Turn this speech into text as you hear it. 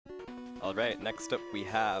Alright, next up we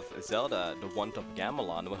have Zelda, the Want of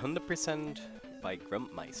Gamelon, 100% by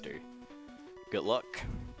Grumpmeister. Good luck.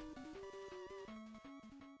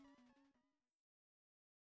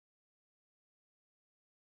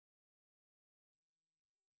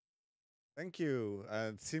 Thank you.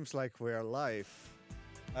 It seems like we're live.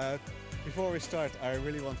 Before we start, I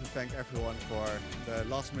really want to thank everyone for the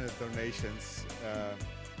last-minute donations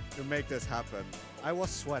to make this happen. I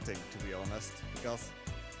was sweating, to be honest, because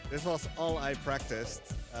this was all I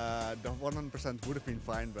practiced. The 100% would have been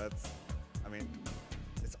fine, but I mean,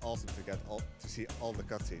 it's awesome to see all the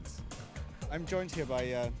cutscenes. I'm joined here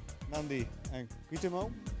by Nandi and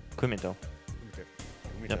Guitemo. Kumito.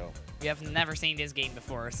 Yep. We have never seen this game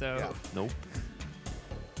before, so... Yeah. Nope.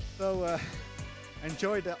 So,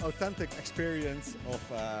 enjoy the authentic experience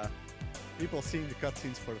of people seeing the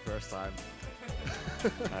cutscenes for the first time.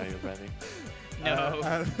 Are you ready?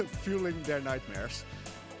 No. Fueling their nightmares.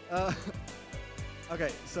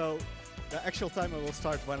 Okay, so the actual timer will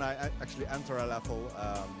start when I actually enter a level.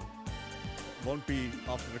 Won't be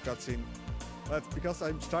after the cutscene, but because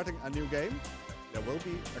I'm starting a new game, there will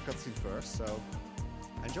be a cutscene first, so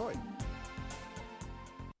enjoy.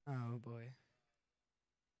 Oh boy.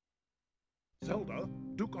 Zelda,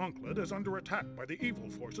 Duke Onkled is under attack by the evil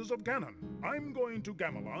forces of Ganon. I'm going to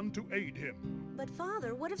Gamelon to aid him. But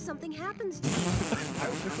father, what if something happens to you?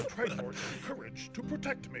 I'll get the Triforce of Courage to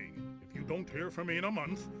protect me. If you don't hear from me in a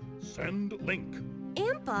month, send Link.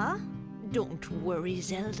 Impa? Don't worry,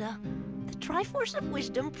 Zelda. The Triforce of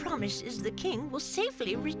Wisdom promises the king will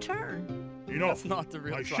safely return. Enough. That's not the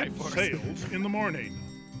real My ship Triforce. sails in the morning.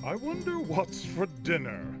 I wonder what's for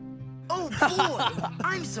dinner. Oh boy!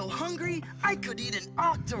 I'm so hungry, I could eat an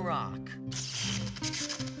Octorok!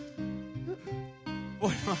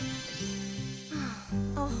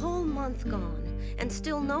 A whole month gone, and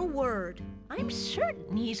still no word. I'm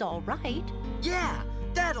certain he's all right. Yeah,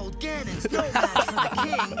 that old Ganon's no match for the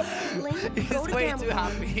king! Link, He's go to way too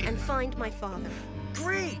happy. Gamelon and find my father.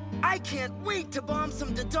 Great! I can't wait to bomb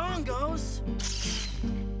some Dodongos!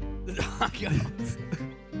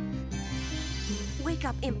 Wake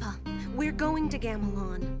up, Impa. We're going to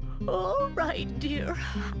Gamelon. All right, dear.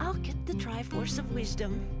 I'll get the Triforce of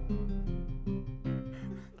Wisdom.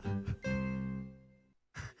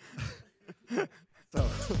 So,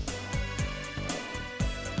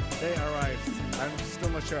 they arrived. I'm still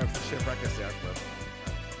not sure if the shipwreck is there, but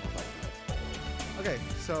not like that. Okay,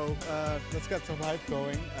 so let's get some hype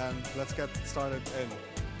going and let's get started in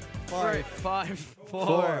 5,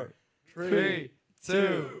 4, 3,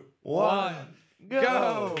 2, 1,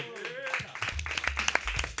 go!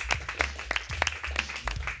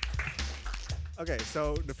 Okay,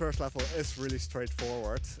 so the first level is really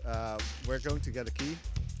straightforward. We're going to get a key,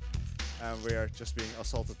 and we are just being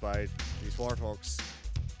assaulted by these warthogs,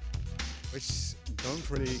 which don't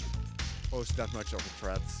really pose that much of a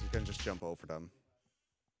threat. You can just jump over them.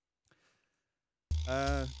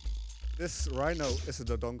 This rhino is a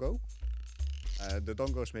Dodongo.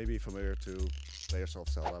 Dodongos may be familiar to players of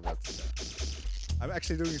Zelda, but I'm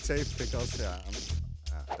actually doing it safe because,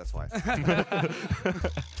 that's why.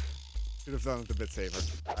 Should have done it a bit safer.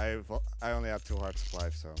 I only have 2 hearts of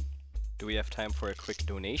life, so... Do we have time for a quick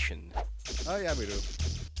donation? Oh yeah, we do.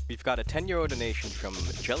 We've got a 10€ donation from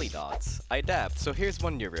Jelly Dots. I dabbed, so here's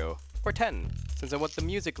 €1. Or 10, since I want the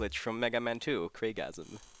music glitch from Mega Man 2,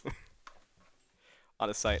 Craigasm. On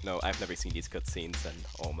a side note, I've never seen these cutscenes, and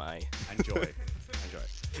oh my. Enjoy. Enjoy.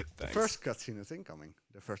 The first cutscene is incoming.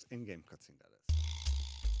 The first in-game cutscene, that is.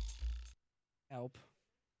 Help.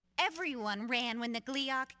 Everyone ran when the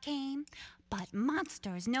Gleeok came, but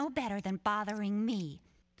monsters know better than bothering me.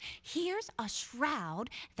 Here's a shroud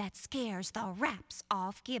that scares the raps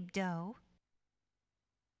off Gibdo.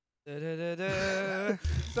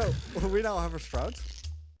 So, we now have a shroud.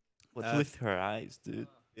 What's with her eyes, dude?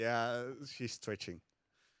 Yeah, she's twitching.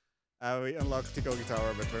 We unlocked the Kogi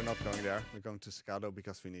Tower, but we're not going there. We're going to Sakado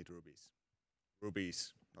because we need rubies.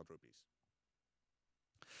 Rubies, not rubies.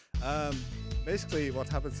 Basically, what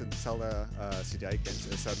happens in the Zelda CDI games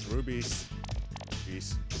is that rubies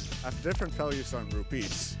have different values than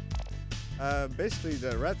rupees. Basically,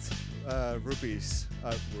 the red rubies,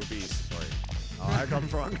 sorry. Oh, I got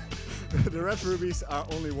it wrong. The red rubies are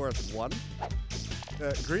only worth 1.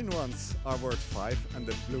 The green ones are worth 5, and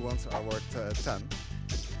the blue ones are worth 10.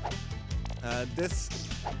 This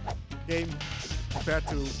game, compared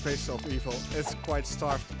to Faces of Evil, is quite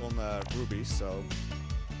starved on rubies, so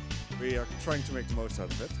we are trying to make the most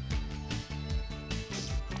out of it.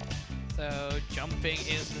 So jumping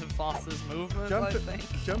is the fastest movement, I think?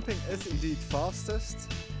 Jumping is indeed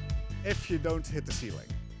fastest if you don't hit the ceiling.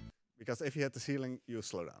 Because if you hit the ceiling, you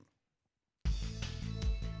slow down.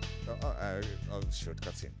 Oh, short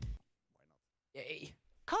cutscene. Yay.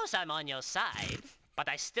 Course I'm on your side, but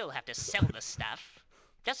I still have to sell the stuff.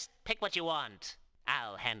 Just pick what you want.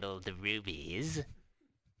 I'll handle the rubies.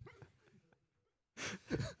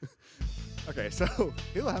 Okay, so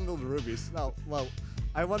he'll handle the rubies. Now, well,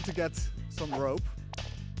 I want to get some rope.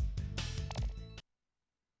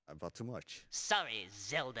 I bought too much. Sorry,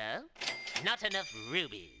 Zelda. Not enough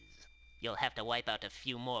rubies. You'll have to wipe out a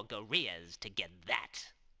few more gorillas to get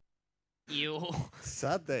that. You.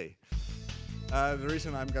 Sad day. The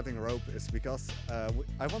reason I'm getting rope is because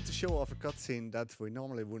I want to show off a cutscene that we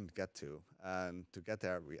normally wouldn't get to. And to get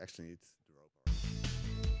there, we actually need the rope.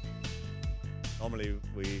 Normally,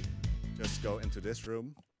 we just go into this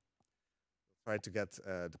room, try to get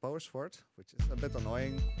the power sword, which is a bit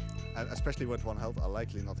annoying. And especially with 1 health, I'll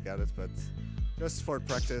likely not get it, but just for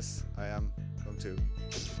practice, I am going to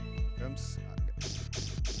jumps.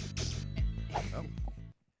 Oh.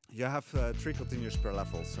 You have 3 continues per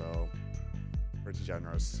level, so pretty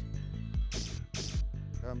generous.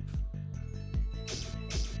 Jump.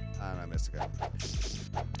 And I missed again.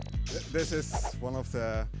 This is one of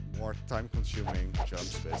the more time-consuming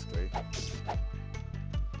jumps, basically.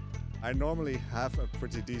 I normally have a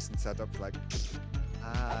pretty decent setup, like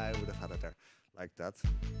I would have had it there, like that.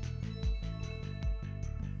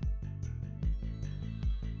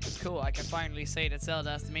 It's cool. I can finally say that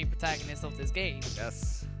Zelda is the main protagonist of this game.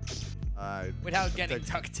 Yes. Without getting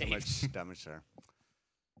duct too taped. much damage there.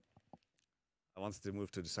 I wanted to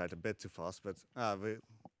move to the side a bit too fast, but we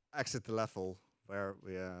exit the level where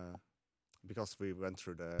we because we went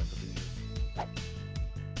through the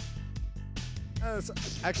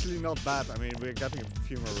it's actually not bad. I mean, we're getting a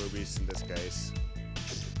few more rubies in this case.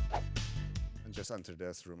 And just enter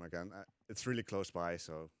this room again. It's really close by,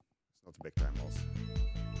 so it's not a big time loss.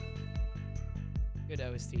 Good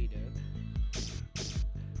OST though.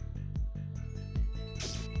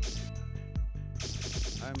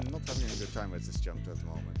 I'm not having a good time with this jump at the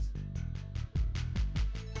moment.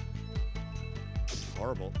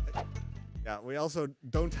 Horrible. Yeah, we also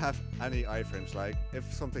don't have any iframes. Like,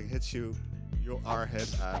 if something hits you, you are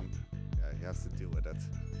hit, and yeah, you have to deal with it.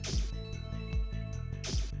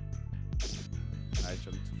 I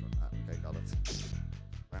jumped. Okay, got it.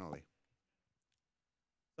 Finally.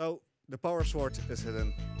 So, the power sword is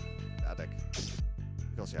hidden in the attic.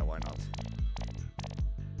 Because, yeah, why not?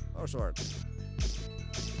 Power sword.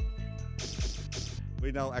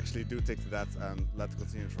 We now actually do take to that and let the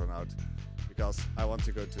continues run out, because I want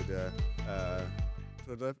to go to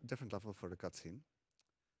the different level for the cutscene.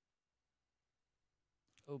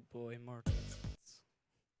 Oh boy, more cutscenes.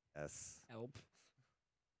 Yes. Help.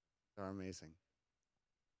 They're amazing.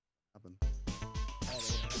 Happen.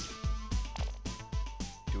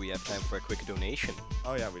 Do we have time for a quick donation?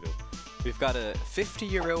 Oh yeah, we do. We've got a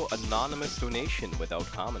 €50 anonymous donation without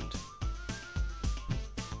comment.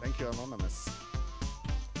 Thank you, Anonymous.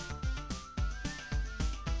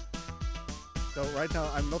 So right now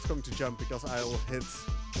I'm not going to jump because I will hit,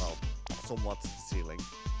 well, somewhat the ceiling.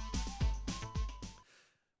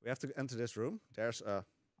 We have to enter this room. There's a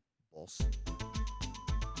boss.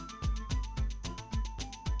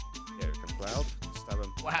 Here we can fly out, stab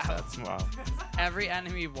him. Wow. Wow. Every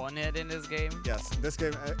enemy one hit in this game. Yes, this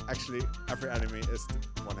game actually every enemy is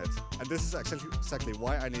one hit. And this is actually exactly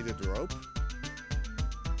why I needed the rope.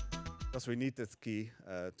 Because we need that key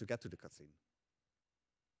to get to the cutscene.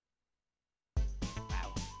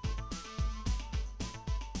 Wow.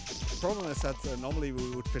 The problem is that normally we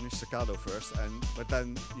would finish Staccato first, but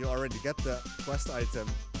then you already get the quest item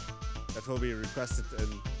that will be requested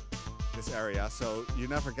in this area, so you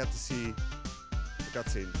never get to see the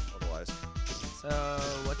cutscene otherwise. So,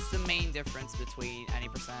 what's the main difference between any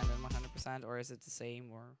percent and 100%, or is it the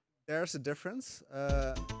same, or? There's a difference.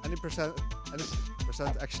 Any percent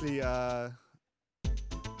actually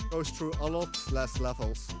goes through a lot less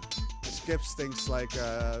levels. Skips things like,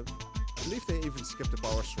 I believe they even skip the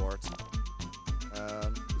power sword.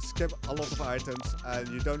 Skip a lot of items, and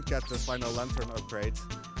you don't get the final lantern upgrade.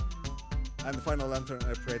 And the final lantern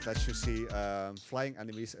upgrade lets you see flying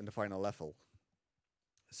enemies in the final level.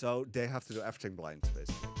 So they have to do everything blind,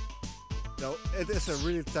 basically. So it is a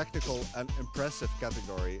really technical and impressive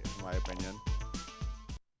category, in my opinion.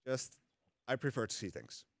 Just, I prefer to see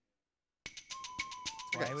things.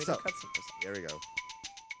 Okay, so here we go.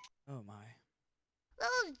 Oh my.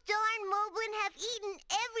 Those darn Moblin have eaten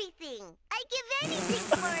everything. I'd give anything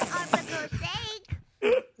for an Arpico's egg.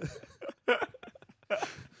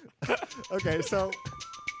 Okay, so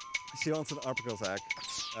she wants an Arpico's egg.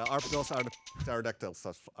 Arpicos are the pterodactyls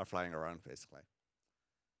that are flying around, basically.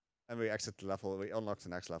 And we exit the level, we unlock the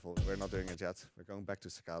next level. We're not doing it yet. We're going back to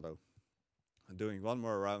Staccato. doing one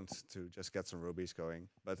more round to just get some rubies going.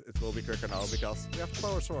 But it will be quicker now because we have the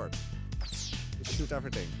power sword. We shoot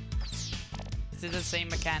everything. Is it the same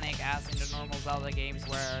mechanic as in the normal Zelda games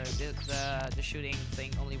where the shooting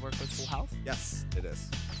thing only works with full health? Yes, it is.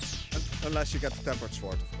 Unless you get the tempered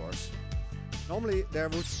sword, of course. Normally there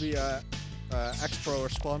would be a extra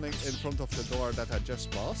respawning in front of the door that I just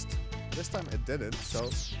passed. This time it didn't, so...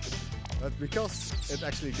 But because it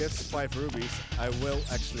actually gives 5 rubies, I will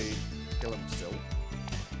actually kill him still.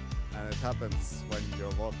 And it happens when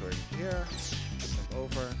you're walking here, jump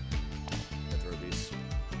over, get rubies.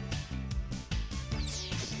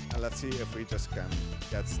 And let's see if we just can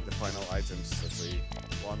get the final items that we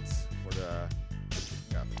want for the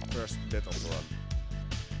first bit of the run.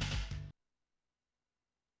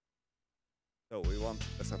 So we want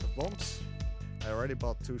a set of bombs. I already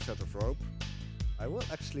bought 2 sets of rope. I will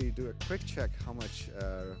actually do a quick check how much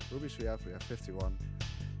rubies we have. We have 51.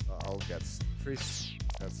 So I'll get 3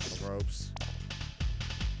 sets of ropes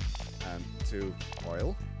and 2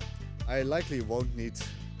 oil. I likely won't need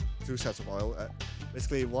 2 sets of oil.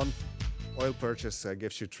 Basically, 1 oil purchase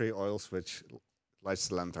gives you 3 oils, which lights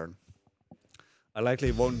the lantern. I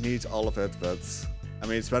likely won't need all of it, but I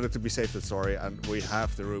mean, it's better to be safe than sorry, and we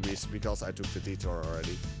have the rubies because I took the detour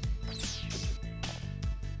already.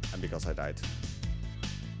 And because I died.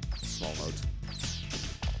 Small note.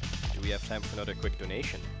 Do we have time for another quick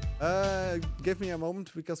donation? Give me a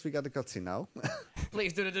moment because we got a cutscene now.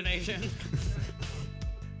 Please do the donation.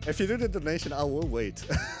 If you do the donation, I will wait.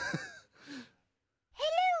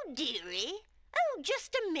 Hello, dearie. Oh,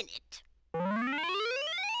 just a minute.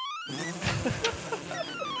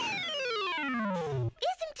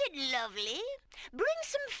 Isn't it lovely? Bring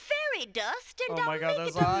some fairy dust and Oh my I'll God, make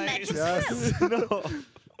it those a eyes. magic Yes. rope. No.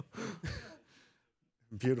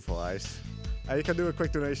 Beautiful eyes. You can do a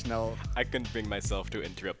quick donation now. I couldn't bring myself to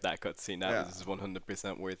interrupt that cutscene. That was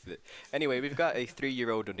 100% worth it. Anyway, we've got a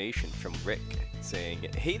 €3 donation from Rick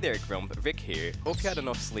saying, "Hey there, Grump, Rick here. Hope you had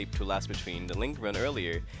enough sleep to last between the Link run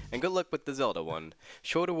earlier, and good luck with the Zelda one.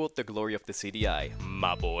 Show the world the glory of the CDI,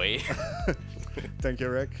 my boy." Thank you,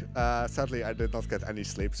 Rick. Sadly, I did not get any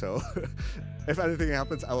sleep, so if anything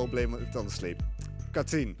happens, I will blame it on the sleep.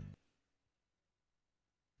 Cutscene.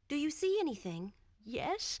 Do you see anything?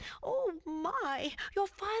 Yes? Oh my! Your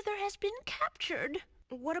father has been captured.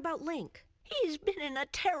 What about Link? He's been in a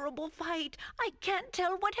terrible fight. I can't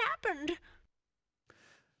tell what happened.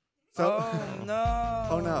 So, Oh no!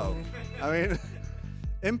 oh no. I mean,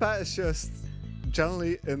 Impa is just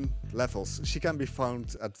generally in levels. She can be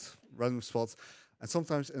found at random spots and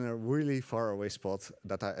sometimes in a really far away spot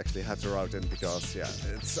that I actually had to route in because, yeah,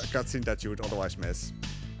 it's a cutscene that you would otherwise miss.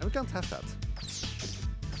 And we can't have that.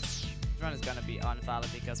 This run is gonna be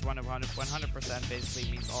unvalid because 100%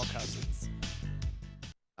 basically means all cutscenes.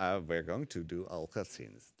 We're going to do all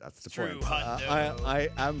cutscenes. That's the True, point.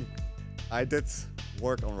 hundo. I did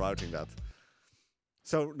work on routing that.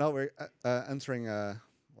 So now we're entering a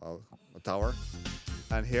tower,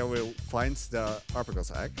 and here we'll find the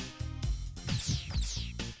Arpagos egg.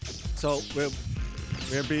 So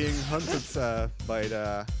we're being hunted by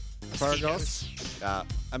the Arpagos,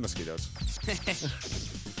 and mosquitoes.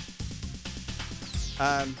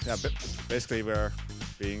 And yeah, basically we're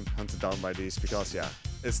being hunted down by these because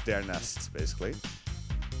it's their nests basically.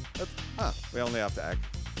 But we only have the egg.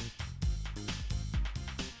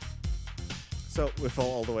 So we fall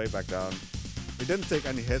all the way back down. We didn't take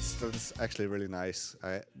any hits. That's actually really nice.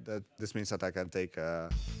 This means that I can take an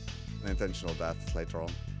intentional death later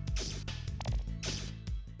on.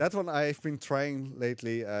 That one I've been trying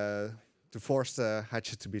lately to force the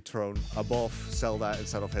hatchet to be thrown above Zelda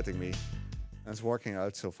instead of hitting me. And it's working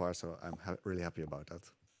out so far, so I'm really happy about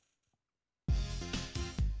that.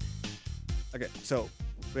 Okay, so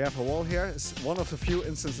we have a wall here. It's one of the few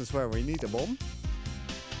instances where we need a bomb.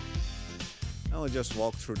 And we'll just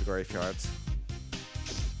walk through the graveyard,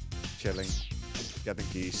 chilling, getting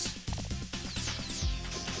keys.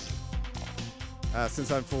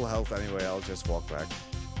 Since I'm full health anyway, I'll just walk back.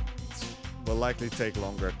 It will likely take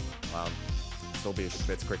longer. It'll be a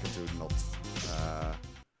bit quicker to not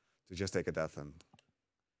to just take a death and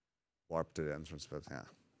warp to the entrance, but yeah,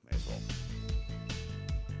 may as well.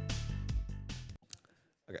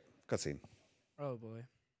 Okay, cutscene. Oh boy.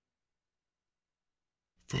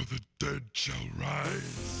 For the dead shall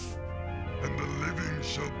rise, and the living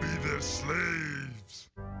shall be their slaves.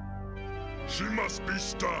 She must be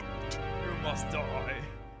stopped. You must die.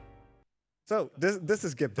 So this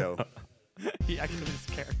is Gibdo. He actually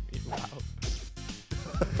scared me. Wow.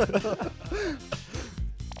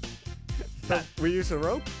 So we use a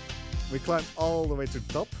rope. We climb all the way to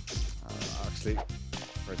the top. Actually,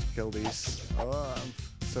 Try to kill these. Oh, I'm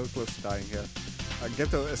so close to dying here.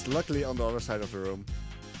 Ghetto is luckily on the other side of the room.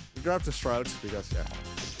 We grab the shrouds because, yeah.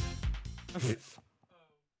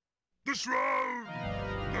 The shroud!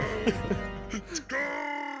 No! It's cold!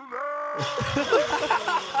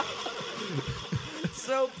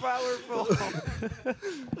 So powerful.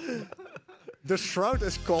 The shroud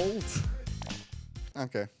is cold.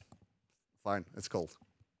 Okay. Fine, it's cold.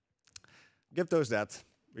 Ghetto's dead.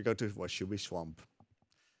 We go to Washubi Swamp.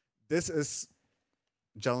 This is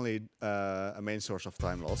generally a main source of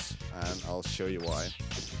time loss, and I'll show you why.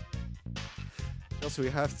 Because we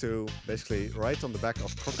have to basically ride on the back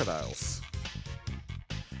of crocodiles.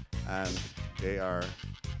 And they are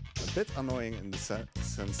a bit annoying in the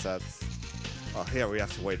sense that... Oh, here we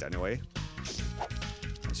have to wait anyway.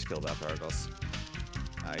 Let's kill that Parados.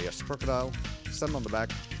 Here's the crocodile. Stand on the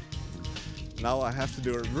back. Now I have to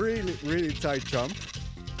do a really, really tight jump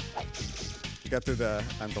to get to the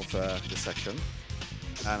end of the section.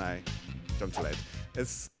 And I jumped too late.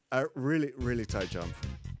 It's a really, really tight jump.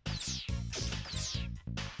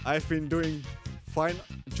 I've been doing fine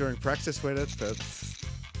during practice with it, but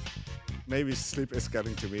maybe sleep is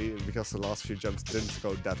getting to me because the last few jumps didn't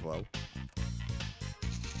go that well.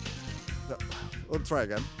 So, we'll try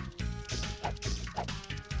again.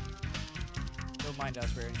 Don't mind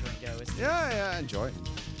us, we're enjoying Go. Yeah, enjoy.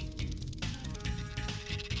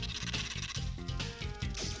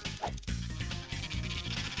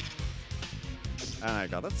 And I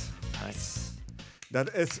got it. Nice. That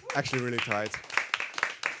is actually really tight.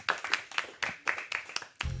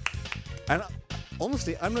 And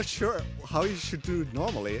honestly, I'm not sure how you should do it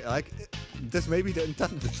normally. Like, this may be the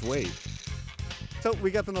intended way. So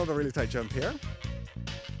we got another really tight jump here.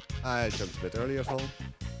 I jumped a bit earlier as well.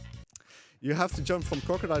 You have to jump from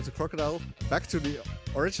crocodile to crocodile, back to the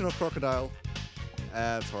original crocodile.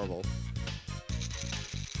 It's horrible.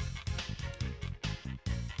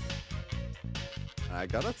 I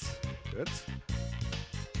got it. Good.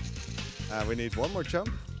 We need one more jump.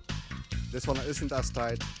 This one isn't as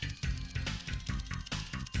tight.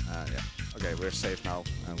 Yeah. Okay, we're safe now,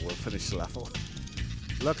 and we'll finish the level.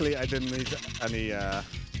 Luckily, I didn't need any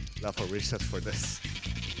level resets for this.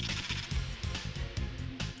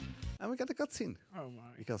 And we got a cutscene. Oh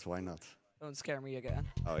my. Because why not? Don't scare me again.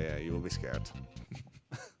 Oh yeah, you will be scared.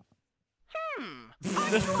 Are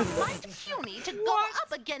you a mite puny to go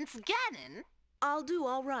up against Ganon? I'll do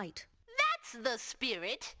all right. That's the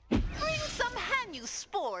spirit. Bring some Hanyu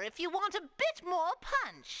Spore if you want a bit more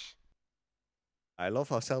punch. I love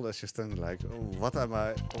how Zelda is just standing like, oh, what am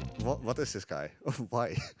I? Oh, what is this guy?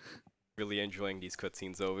 Why? Really enjoying these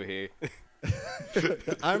cutscenes over here.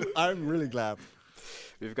 I'm really glad.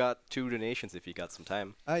 We've got 2 donations if you got some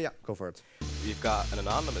time. Yeah, go for it. We've got an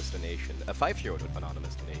anonymous donation, a 5-year-old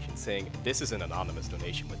anonymous donation, saying, "This is an anonymous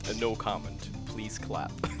donation with a no comment. Please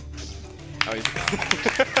clap."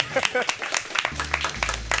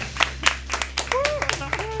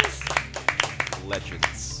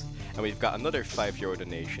 Legends. And we've got another 5-year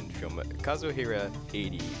donation from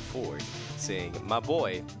Kazuhira84 saying, "My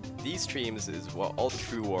boy, these streams is what all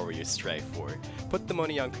true warriors strive for. Put the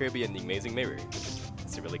money on Kirby and the Amazing Mirror."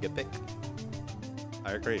 It's a really good pick.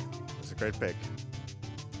 I agree. It's a great pick.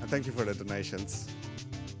 And thank you for the donations.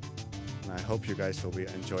 And I hope you guys will be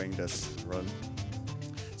enjoying this run.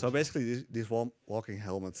 So basically, these walking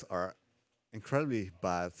helmets are incredibly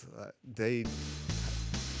bad. In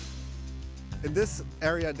this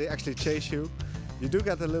area, they actually chase you. You do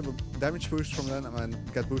get a little damage boost from them and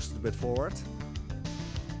get boosted a bit forward.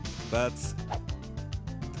 But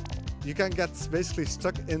you can get basically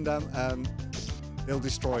stuck in them and they'll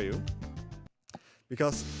destroy you.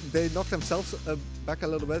 Because they knock themselves back a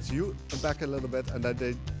little bit, you back a little bit, and then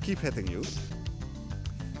they keep hitting you.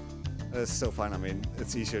 It's so fun. I mean,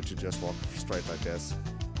 it's easier to just walk straight like this.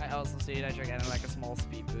 I also see that you're getting like a small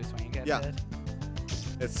speed boost when you get hit.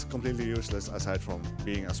 It's completely useless aside from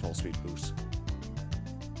being a small speed boost.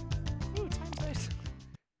 Ooh, time flies.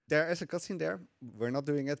 There is a cutscene there. We're not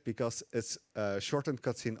doing it because it's a shortened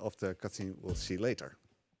cutscene of the cutscene we'll see later.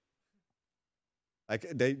 Like,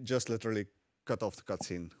 they just literally cut off the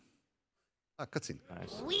cutscene. Cutscene.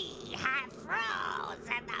 Nice. We have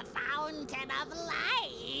frozen the fountain of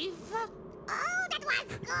life. Oh, that was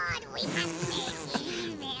good. We must make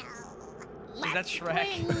evil. Is that Shrek?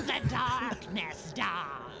 Bring the darkness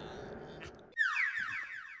down.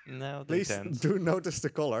 No, Please do notice the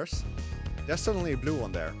colors. There's suddenly a blue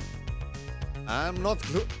one there. I'm not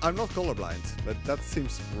colorblind, but that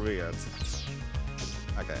seems weird.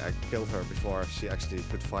 Okay, I killed her before she actually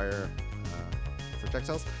could fire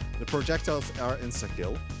projectiles. The projectiles are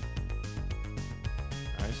insta-kill.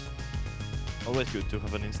 Nice. Always good to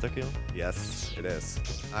have an insta-kill. Yes, it is.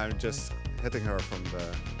 I'm just hitting her from the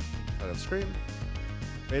side of the screen,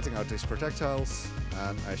 baiting out these projectiles,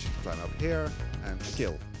 and I should climb up here and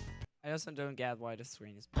kill. I also don't get why the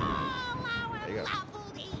screen is. All our There you go.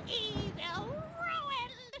 lovely evil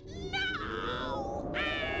ruined now!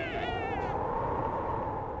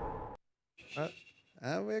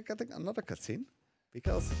 And we're getting another cutscene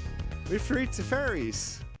because we freed the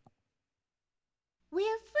fairies.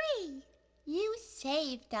 We're free. You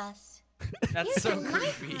saved us. That's Here's so a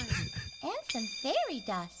life creepy. heart and some fairy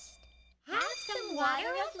dust. Have some water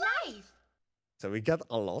of life. So we get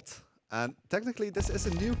a lot. And technically this is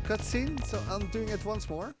a new cutscene, so I'm doing it once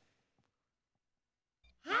more.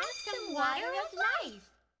 Have some water of life.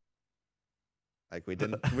 Like we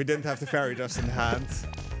didn't have the fairy dust in hand.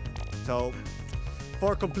 So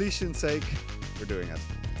for completion's sake, we're doing it.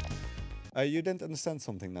 You didn't understand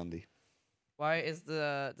something, Nandi. Why is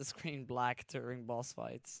the screen black during boss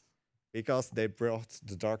fights? Because they brought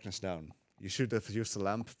the darkness down. You should have used the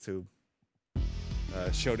lamp to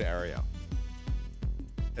show the area.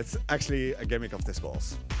 It's actually a gimmick of this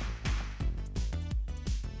boss.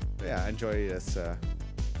 So yeah, enjoy this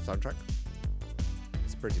soundtrack.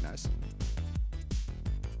 It's pretty nice.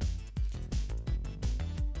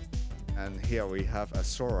 And here we have a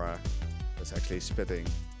Sora that's actually spitting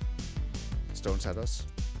stones at us.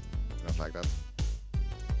 Not like that.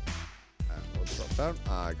 And we'll drop down.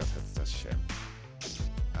 Ah, I got hit, that's a shame.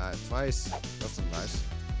 Twice, that's not nice.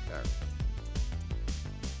 There.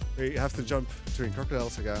 We have to jump between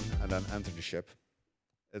crocodiles again and then enter the ship.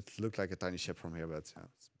 It looked like a tiny ship from here, but yeah,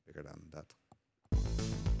 it's bigger than that.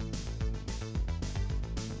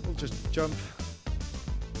 We'll just jump.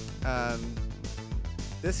 And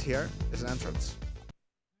this here is an entrance.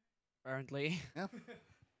 Apparently. Yeah.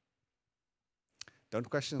 Don't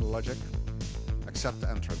question the logic. Accept the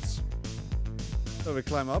entrance. So we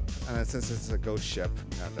climb up, and since it's a ghost ship,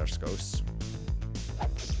 yeah, there's ghosts.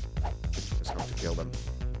 Just going to kill them.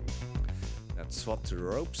 Let's swap to the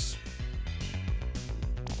ropes.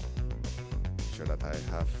 Make sure that I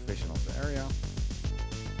have vision of the area.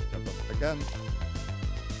 Jump up again.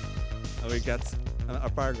 And we get an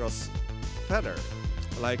Asparagus feather.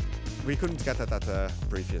 Like, we couldn't get that at the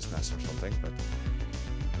previous nest or something, but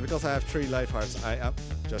because I have 3 life hearts, I am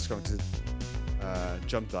just going to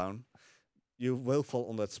jump down. You will fall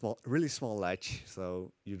on that really small ledge,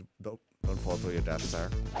 so you don't fall to your death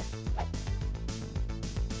there.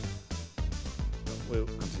 We'll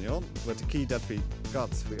continue on. With the key that we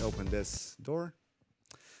got, we open this door,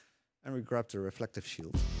 and we grab the reflective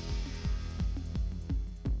shield.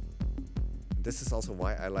 This is also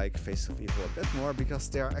why I like Face of Evil a bit more, because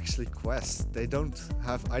they are actually quests. They don't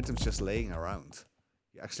have items just laying around.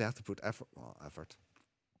 You actually have to put effort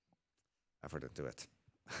into it.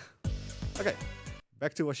 Okay,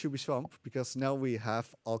 back to Washubi Swamp, because now we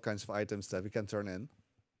have all kinds of items that we can turn in.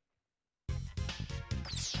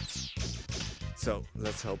 So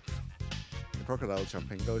let's hope the crocodile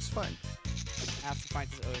jumping goes fine. I have to find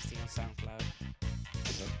this OST on SoundCloud.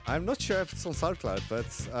 I'm not sure if it's on SoundCloud,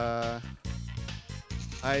 but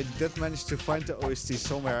I did manage to find the OST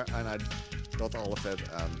somewhere, and I got all of it.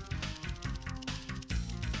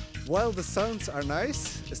 While the sounds are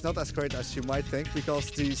nice, it's not as great as you might think,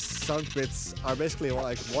 because these sound bits are basically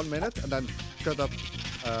like 1 minute and then cut up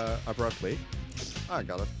abruptly. Oh, I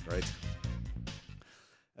got it. Great.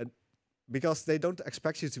 Because they don't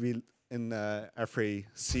expect you to be in every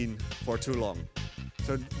scene for too long.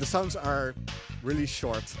 So the sounds are really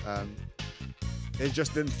short, and they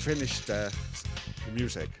just didn't finish the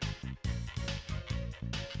music.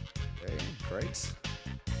 Okay, great.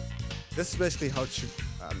 This is basically how it should...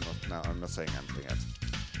 I'm not saying anything yet.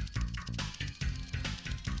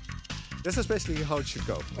 This is basically how it should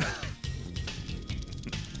go.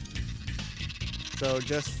 So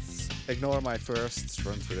just ignore my first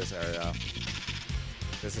run through this area.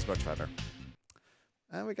 This is much better.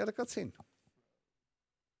 And we got a cutscene.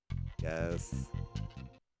 Yes.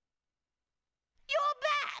 You're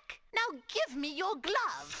back. Now give me your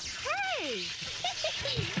glove. Hey!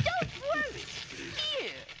 Don't worry.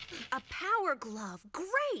 Here. A power glove.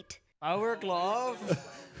 Great. Power glove?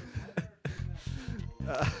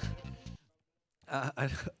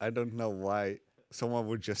 I don't know why someone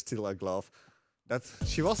would just steal a glove that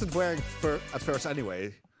she wasn't wearing at first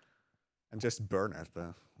anyway, and just burn it.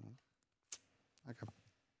 But okay,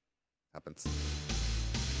 happens.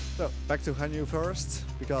 So back to Hanyu first,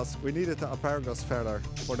 because we needed the Asparagus feather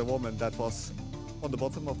for the woman that was on the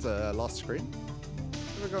bottom of the last screen.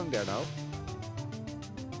 So we're going there now.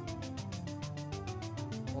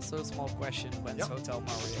 Also, a small question: when's Yep. Hotel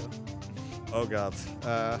Mario? Oh god,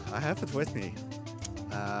 I have it with me.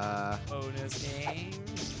 Bonus game.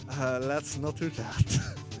 Let's not do that.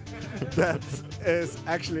 That is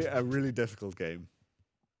actually a really difficult game.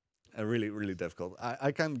 Really difficult.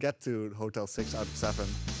 I can get to Hotel 6 out of 7.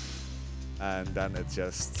 And then it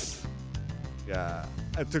just... Yeah,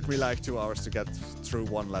 it took me like 2 hours to get through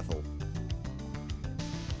one level.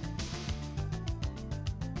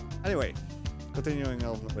 Anyway, continuing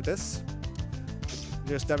on with this.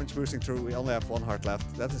 Just damage boosting through, we only have 1 heart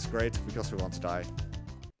left. That is great, because we want to die.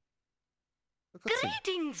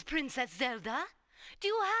 Greetings, Princess Zelda. Do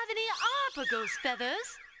you have any Arpagos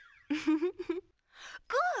feathers?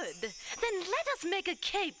 Good. Then let us make a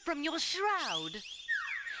cape from your shroud.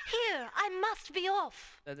 Here, I must be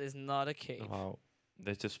off. That is not a cape. Wow.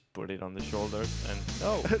 They just put it on the shoulders and...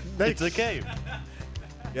 Oh, They- it's a cave.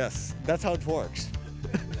 Yes, that's how it works.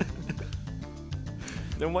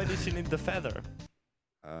 Then why did she need the feather?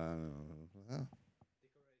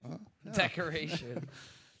 Decoration.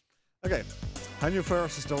 Okay, Hanyu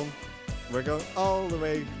first is done. We're going all the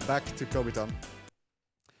way back to Kobiton.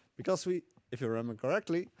 Because we, if you remember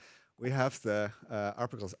correctly, we have the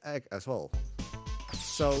Arpagos egg as well.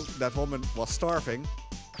 So that woman was starving.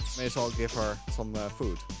 May as well give her some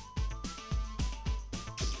food.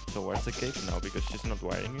 So where's the cape now? Because she's not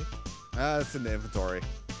wearing it? It's in the inventory.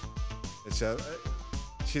 It's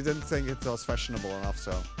she didn't think it was fashionable enough,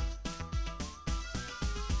 so...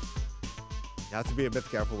 You have to be a bit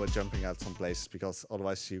careful with jumping at some places, because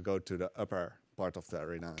otherwise you go to the upper part of the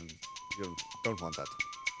arena and you don't want that.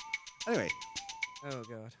 Anyway. Oh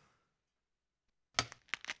god.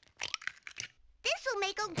 This'll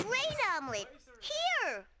make a great omelet.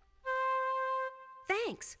 Here.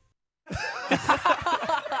 Thanks.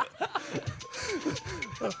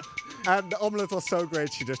 And the omelet was so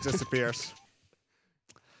great, she just disappears.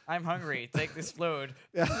 I'm hungry. Take this food.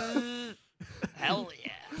 Yeah. Hell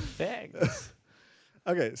yeah. Thanks.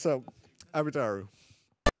 Okay, so Abitaru.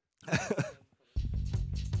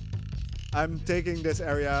 I'm taking this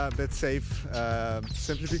area a bit safe,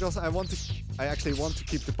 simply because I actually want to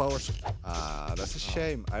keep the power. That's a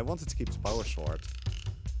shame. I wanted to keep the power sword.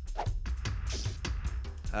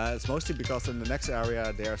 It's mostly because in the next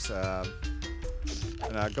area there's an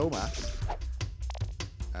Goma,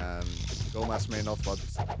 and Gomas may not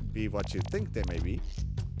be what you think they may be.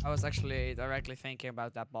 I was actually directly thinking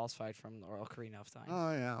about that boss fight from Ocarina of Time.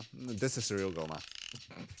 Oh yeah, this is the real Goma.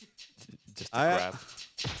 Just a grab.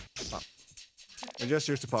 I just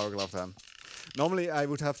use the power glove then. Normally I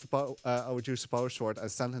would have the I would use the power sword and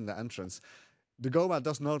stand in the entrance. The Goma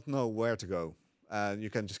does not know where to go, and you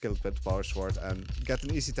can just kill it with the power sword and get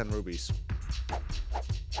an easy 10 rubies.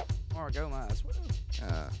 More Gomas.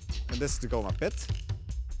 And this is the Goma pit.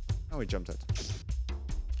 Oh, we jumped it.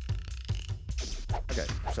 Okay,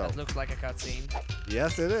 so. That looks like a cutscene.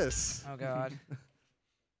 Yes, it is. Oh god.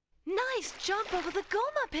 Nice jump over the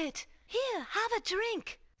Goma pit. Here, have a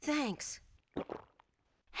drink. Thanks.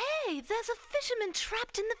 Hey, there's a fisherman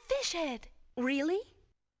trapped in the fish head. Really?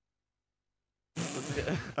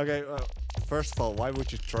 Okay, first of all, why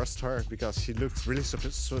would you trust her? Because she looked really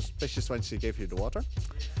suspicious when she gave you the water.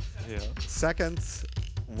 Yeah. Second,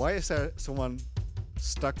 why is there someone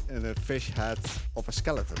stuck in a fish head of a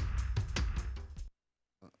skeleton?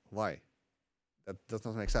 Why? That does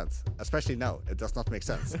not make sense. Especially now, it does not make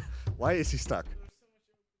sense. Why is he stuck?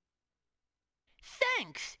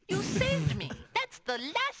 Thanks, you saved me. That's the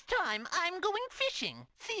last time I'm going fishing.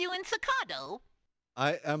 See you in Sakado.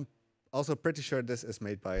 I am also pretty sure this is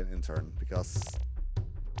made by an intern, because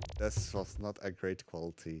this was not a great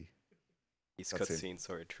quality. These cutscenes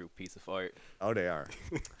are a true piece of art. Oh, they are.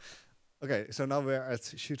 Okay, so now we're at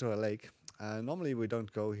Shutora Lake. Normally we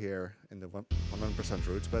don't go here in the 100%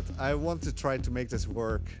 route, but I want to try to make this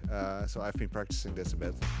work, so I've been practicing this a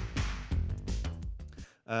bit.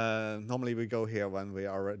 Normally we go here when we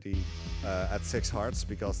are already at 6 hearts,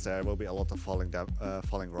 because there will be a lot of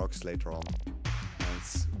falling rocks later on, and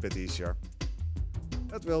it's a bit easier.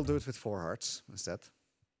 But we'll do it with 4 hearts instead.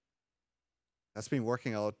 That's been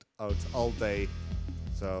working out all day,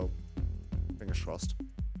 so fingers crossed.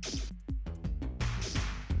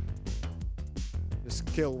 Just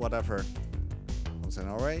kill whatever comes in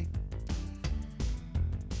our way.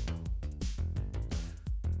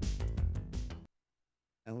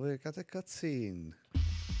 And we got a cutscene.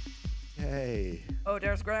 Yay. Oh,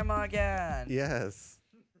 there's Grandma again. Yes.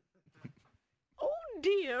 Oh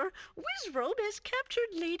dear, Wizrobe has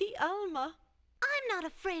captured Lady Alma. I'm not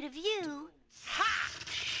afraid of you. Ha!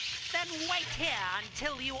 Then wait here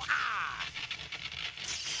until you are.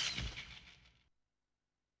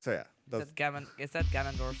 So yeah, Is that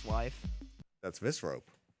Ganondorf's wife? that's Wizrobe.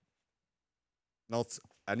 Not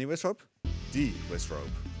any whiz rope, the whiz rope.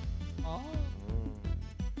 Oh.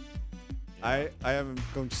 I am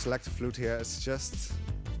going to select the flute here. It's just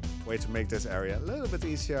a way to make this area a little bit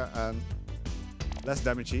easier and less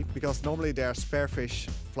damagey, because normally there are spearfish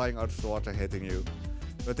flying out of the water hitting you,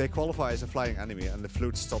 but they qualify as a flying enemy and the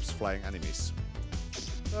flute stops flying enemies.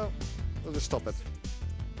 So we'll just stop it.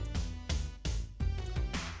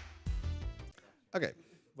 Okay,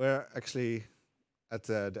 we're actually at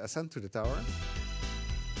the ascent to the tower,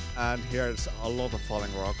 and here's a lot of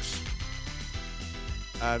falling rocks.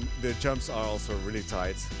 And the jumps are also really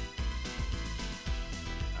tight.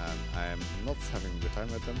 And I am not having a good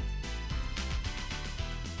time with them.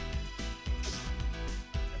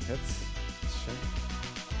 Hit. Shit.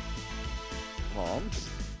 Come on.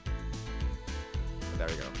 There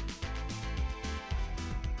we go.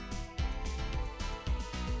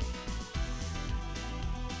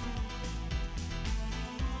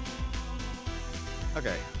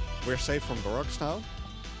 Okay, we're safe from the rocks now.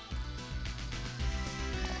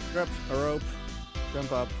 Grab a rope,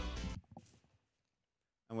 jump up,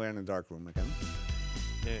 and we're in a dark room again.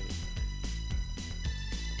 Yay.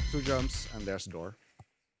 2 jumps, and there's the door.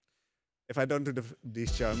 If I don't do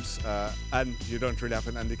these jumps, and you don't really have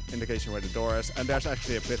an indication where the door is, and there's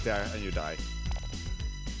actually a pit there, and you die.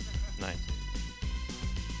 Nice.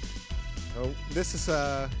 So this is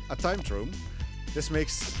a timed room. This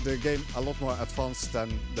makes the game a lot more advanced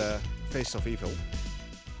than the Face of Evil.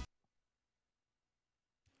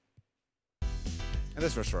 And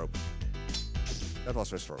this was rope. That was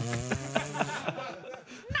this rope. Not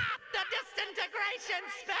the disintegration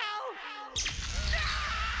spell!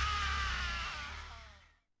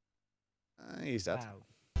 He's dead. Wow.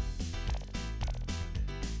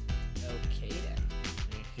 Okay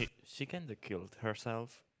then. She kinda killed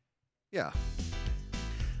herself. Yeah.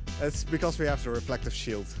 It's because we have the reflective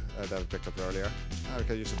shield that I picked up earlier. I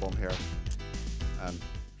can use a bomb here and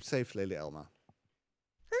save Lady Elma.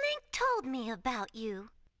 Link told me about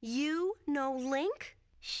you. You know Link?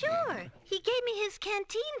 Sure, he gave me his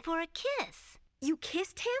canteen for a kiss. You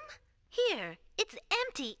kissed him? Here, it's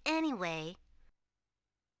empty anyway.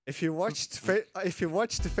 If you watched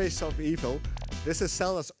the Face of Evil, this is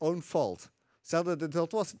Zelda's own fault. Zelda did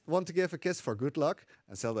not want to give a kiss for good luck,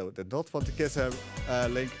 and Zelda did not want to kiss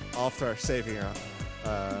Link after saving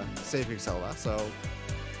Zelda. So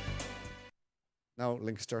now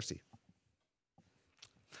Link is thirsty.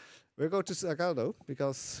 We'll go to Zagado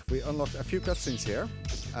because we unlocked a few cutscenes here,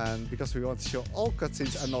 and because we want to show all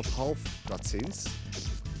cutscenes and not half cutscenes,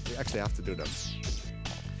 we actually have to do them.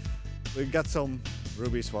 We got some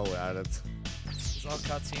rubies while we're at it. Is all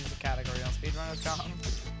cutscenes a category on speedrunners.com?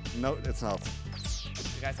 No, it's not.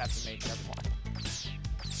 You guys have to make that one.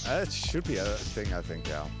 It should be a thing, I think,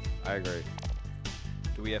 yeah. I agree.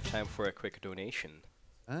 Do we have time for a quick donation?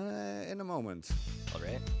 In a moment.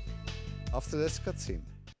 Alright. After this cutscene.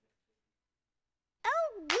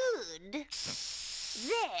 Oh, good.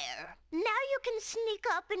 There. Now you can sneak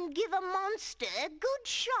up and give a monster a good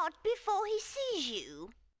shot before he sees you.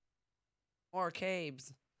 More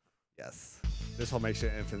caves. Yes. This one makes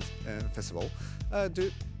you invisible.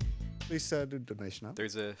 Please do donation now.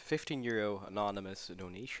 There's a €15 anonymous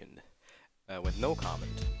donation with no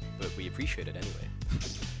comment, but we appreciate it anyway.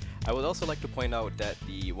 I would also like to point out that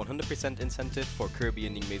the 100% incentive for Kirby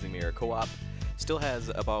and the Amazing Mirror Co-op still has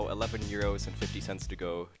about €11.50 to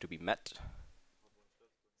go to be met.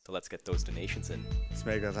 So let's get those donations in. Let's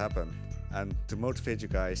make that happen. And to motivate you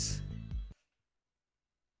guys.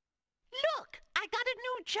 Look, I got a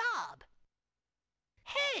new job.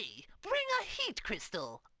 Hey, bring a heat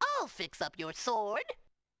crystal. I'll fix up your sword.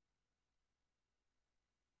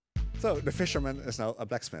 So the fisherman is now a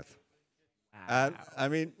blacksmith. And I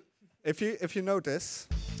mean, if you notice,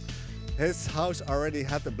 his house already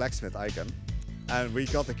had the blacksmith icon, and we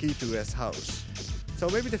got the key to his house. So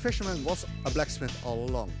maybe the fisherman was a blacksmith all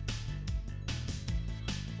along.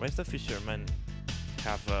 Why does the fisherman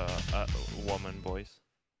have a woman voice?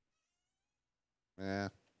 Yeah,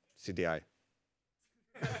 CDI.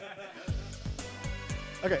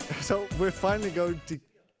 Okay, so we're finally going to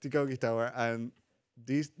Gogi Tower, and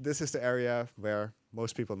this is the area where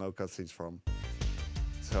most people know cutscenes from.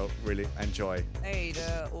 So really enjoy. Hey,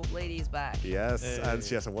 the old lady's back. Yes, and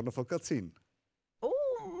she has a wonderful cutscene.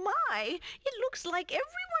 Oh my! It looks like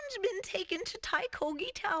everyone's been taken to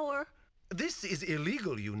Taikogi Tower. This is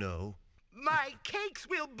illegal, you know. My cakes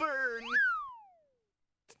will burn!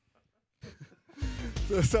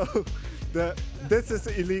 So this is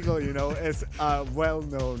illegal, you know. It's a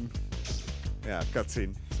well-known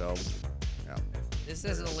cutscene. So yeah. This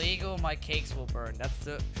is illegal. My cakes will burn. That's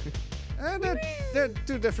the. And they're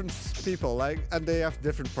two different people, like, and they have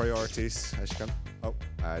different priorities. As you can. Oh,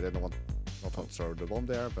 I didn't want not to throw the bomb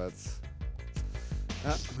there, but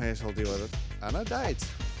may as well deal with it. And I died.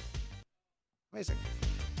 Amazing.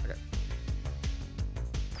 Okay.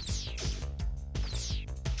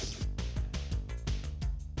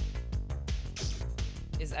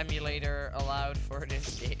 Is emulator allowed for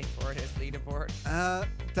this game, for this leaderboard?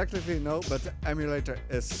 Technically no, but the emulator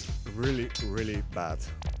is really, really bad.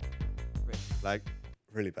 Really? Like,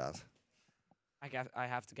 really bad. I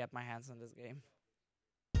have to get my hands on this game.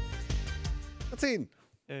 Cutscene.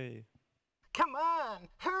 Hey. Come on,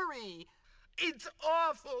 hurry! It's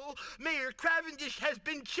awful! Mayor Cavendish has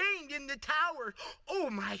been chained in the tower! Oh,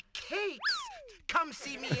 my cakes! Come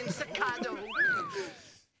see me in Staccato!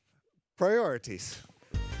 Priorities.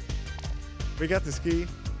 We get this key,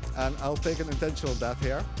 and I'll take an intentional death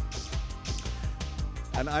here.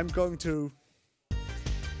 And I'm going to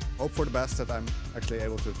hope for the best that I'm actually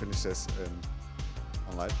able to finish this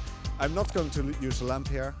on live. I'm not going to use a lamp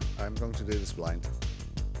here. I'm going to do this blind.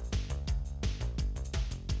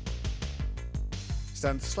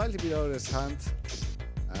 Stand slightly below this hand.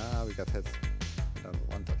 Ah, we got hit. I don't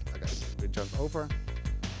want that. Okay, we jump over.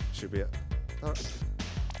 Should be a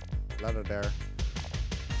ladder there.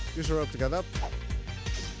 Use a rope to get up.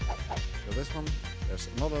 Go this one. There's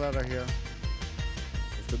another ladder here.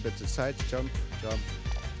 Move a bit to the side. Jump, jump.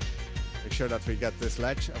 Make sure that we get this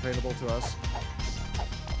ledge available to us.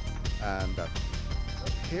 And that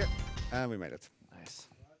here. And we made it. Nice.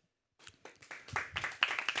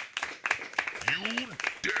 You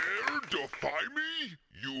dare defy me?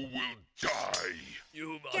 You will die.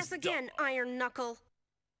 You must Guess again, Iron Knuckle.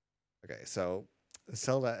 Okay, so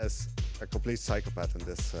Zelda is a complete psychopath in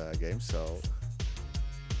this game, so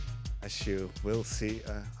as you will see,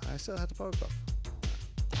 I still had the power glove.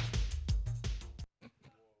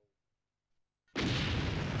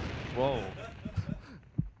 Whoa.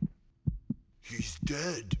 He's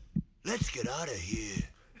dead. Let's get out of here.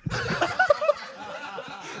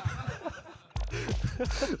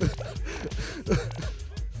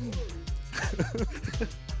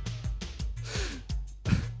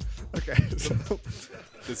 Okay, so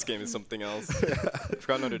This game is something else. I've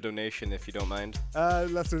got another donation if you don't mind.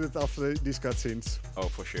 let's do it after these cutscenes. Oh,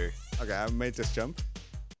 for sure. Okay, I made this jump.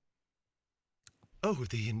 Oh,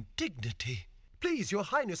 the indignity. Please, Your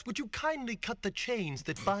Highness, would you kindly cut the chains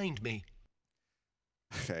that bind me?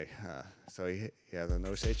 Okay, so he had a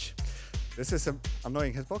nose itch. This is an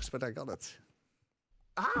annoying hitbox, but I got it.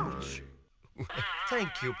 Ouch!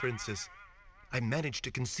 Thank you, Princess. I managed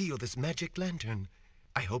to conceal this magic lantern.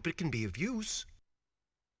 I hope it can be of use.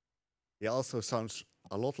 He also sounds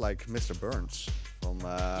a lot like Mr. Burns from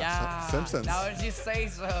Yeah, Simpsons. now that you say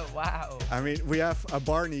so, wow. I mean, we have a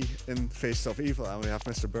Barney in Face of Evil, and we have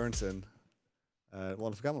Mr. Burns in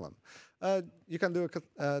one of Gamelon. You can do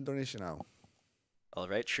a donation now.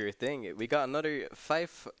 Alright, sure thing. We got another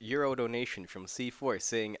 €5 donation from C4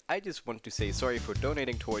 saying, I just want to say sorry for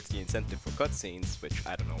donating towards the incentive for cutscenes, which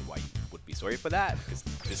I don't know why you would be sorry for that, because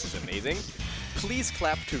this is amazing. Please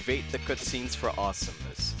clap to rate the cutscenes for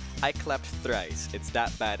awesomeness. I clapped thrice. It's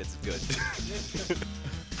that bad, it's good.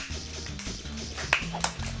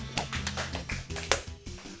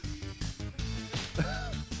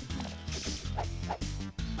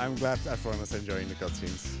 I'm glad everyone is enjoying the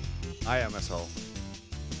cutscenes. I am as well.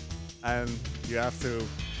 And you have to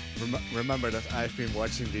remember that I've been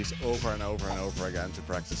watching these over and over and over again to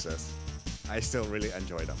practice this. I still really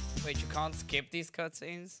enjoy them. Wait, you can't skip these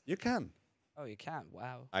cutscenes? You can. Oh, you can?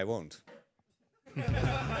 Wow. I won't.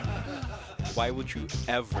 Why would you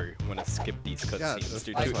ever want to skip these cutscenes?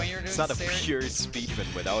 Yeah, Like when you're it's not a doing pure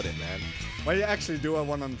speedrun without it, man. When you actually do a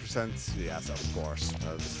 100%, yes, of course.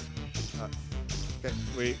 But, okay,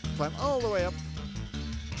 we climb all the way up.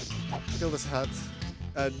 Kill this head.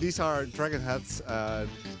 These are dragon heads.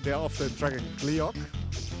 They are of the dragon Gleeok,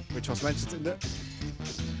 which was mentioned in the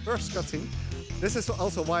first cutscene. This is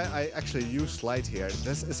also why I actually use slide here.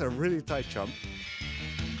 This is a really tight jump.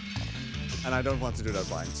 And I don't want to do that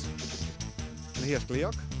blind. And here's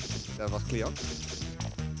Gleeok. That was Gleeok.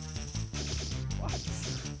 What?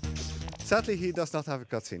 Sadly, he does not have a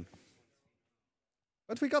cutscene.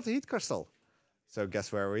 But we got the heat crystal. So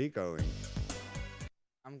guess where we're going?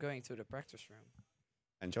 I'm going to the practice room.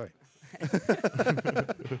 Enjoy.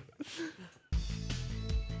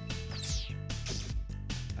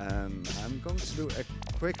 And I'm going to do a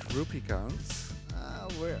quick rupee count.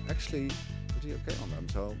 We're actually pretty okay on them,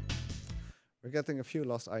 so we're getting a few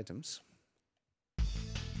lost items.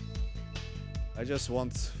 I just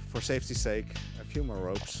want, for safety's sake, a few more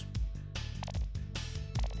ropes.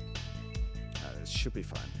 It should be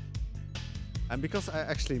fine. And because I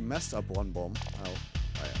actually messed up one bomb, oh,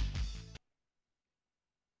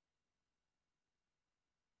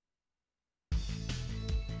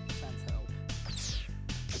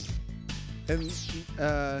 in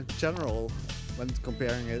general, when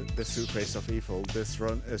comparing this to Face of Evil, this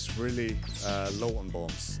run is really low on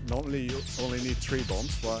bombs. Normally you only need 3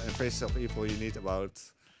 bombs, while in Face of Evil you need about,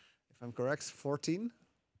 if I'm correct, 14.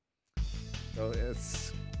 So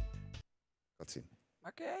it's cutscene.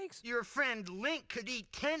 Okay. Your friend Link could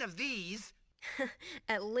eat 10 of these.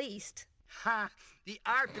 At least. Ha! The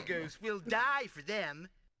Arpagos will die for them.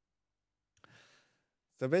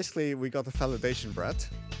 So basically, we got the validation bread.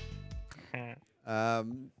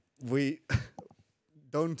 We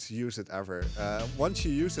don't use it ever. Once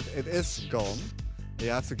you use it, it is gone. You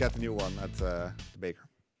have to get a new one at the baker.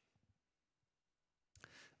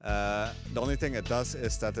 The only thing it does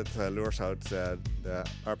is that it lures out the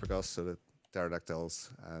Arpagos, so the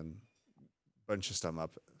pterodactyls, and bunches them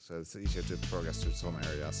up, so it's easier to progress through some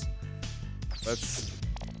areas. But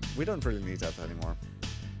we don't really need that anymore.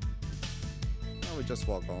 We just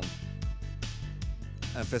walk on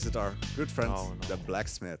and visit our good friend, the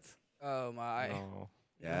blacksmith. Oh my. No.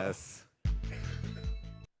 Yes.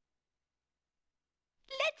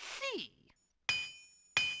 Let's see.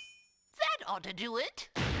 That ought to do it.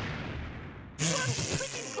 Looks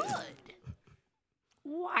pretty good.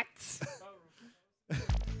 What?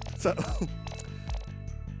 So,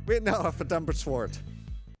 we now have a tempered sword.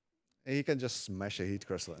 And you can just smash a heat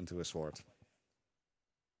crystal into a sword.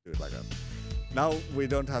 Do it like that. Now we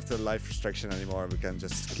don't have the life restriction anymore, we can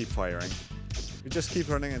just keep firing. We just keep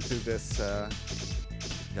running into this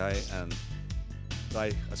guy and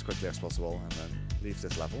die as quickly as possible, and then leave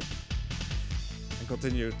this level. And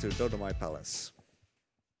continue to Dodonai Palace.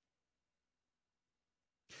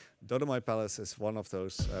 Dodonai Palace is one of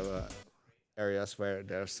those areas where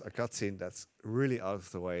there's a cutscene that's really out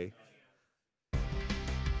of the way.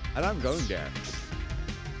 And I'm going there.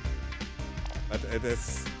 But it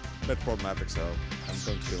is a bit problematic, so I'm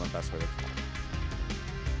going to do my best with it.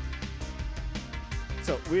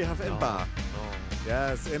 So we have Impa.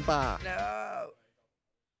 Yes, Impa. No.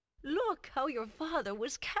 Look how your father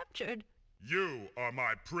was captured. You are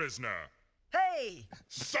my prisoner. Hey!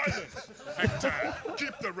 Silence! Hector,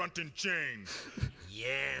 keep the runt in chains.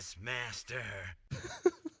 Yes, master.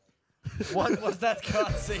 What was that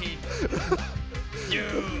cutscene? You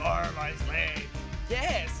are my slave.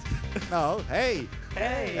 Yes. No, hey.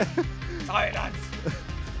 Hey. Silence.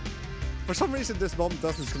 For some reason this bomb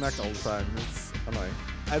doesn't connect all the time. It's annoying.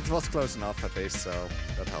 It was close enough at least, so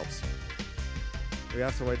that helps. We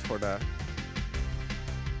have to wait for the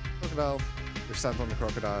crocodile. We stand on the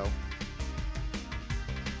crocodile.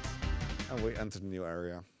 And we enter the new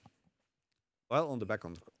area. While on the back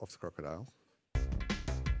of the crocodile,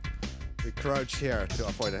 we crouch here to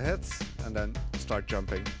avoid a hit, and then start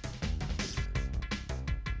jumping.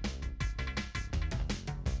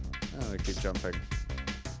 And we keep jumping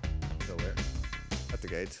until we're at the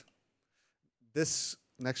gate. This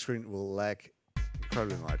next screen will lag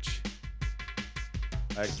incredibly much.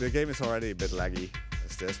 Like, the game is already a bit laggy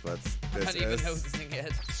as this, but this I'm not even noticing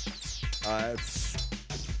it.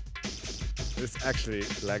 It's actually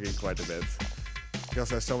lagging quite a bit because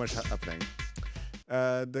there's so much happening.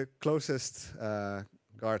 The closest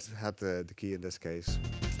guard had the key in this case.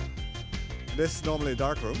 This is normally a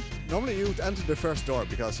dark room. Normally you would enter the first door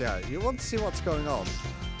because, yeah, you want to see what's going on.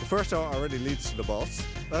 The first door already leads to the boss,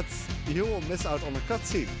 but you will miss out on a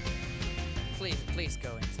cutscene. Please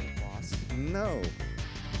go into the boss. No.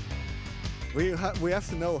 We have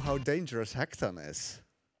to know how dangerous Hecton is.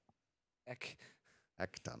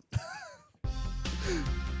 Hecton.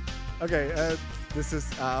 Okay, this is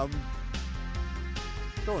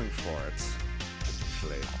going for it.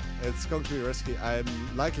 Actually, it's going to be risky. I'm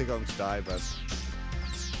likely going to die, but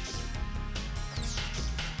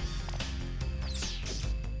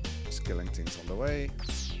just killing things on the way.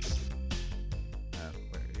 And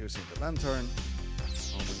we're using the lantern.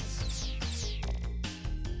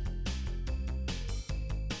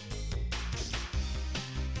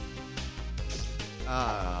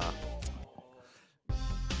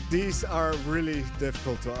 These are really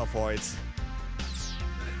difficult to avoid.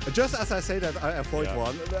 Just as I say that I avoid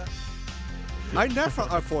one, I never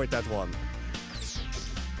avoid that one.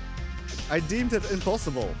 I deemed it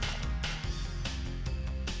impossible.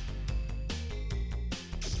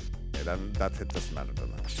 Okay, then that hit doesn't matter that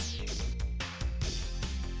much.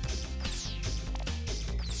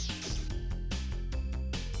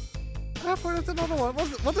 I avoided another one.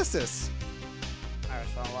 What is this?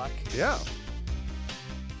 Marathon luck. Yeah.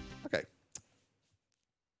 Okay.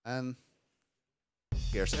 And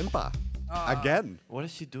here's Impa. Again. What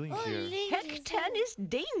is she doing here? Heck 10 is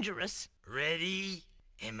dangerous. Ready?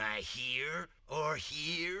 Am I here? Or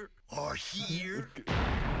here? Or here?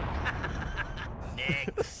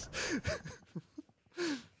 Next.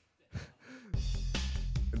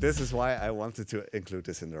 This is why I wanted to include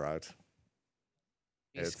this in the route.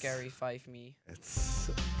 You scary 5 me. It's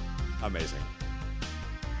amazing.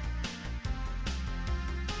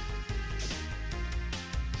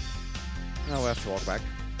 Now we have to walk back.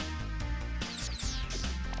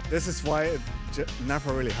 This is why it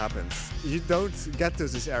never really happens. You don't get to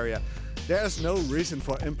this area. There is no reason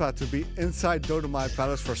for Impa to be inside Dodemite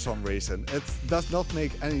Palace for some reason. It does not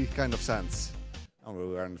make any kind of sense. Oh,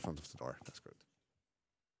 we are in front of the door. That's good.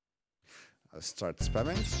 I'll start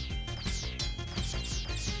spamming.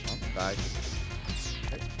 Oh, die.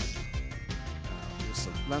 Okay. Use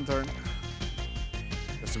some lantern.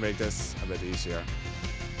 Just to make this a bit easier.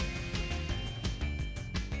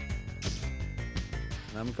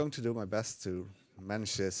 And I'm going to do my best to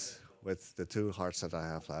manage this with the 2 hearts that I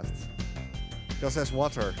have left. Because there's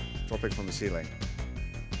water dropping from the ceiling.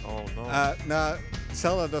 Oh no. Now,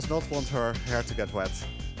 Zelda does not want her hair to get wet.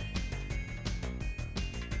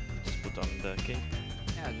 Just put on the cape.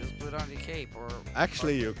 Yeah, just put on the cape or...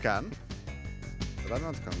 Actually, you can. But I'm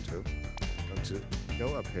not going to. I'm going to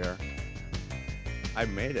go up here. I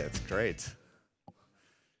made it. Great.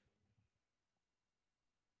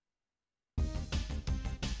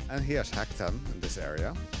 And here's Hackton in this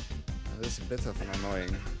area. This is a bit of an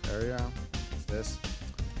annoying area. What's this?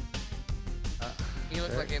 He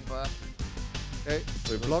looks like Impa. Okay,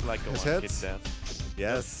 we block like his a hits. death.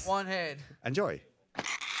 Yes. One head. Enjoy.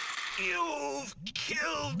 You've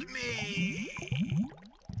killed me!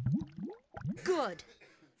 Good.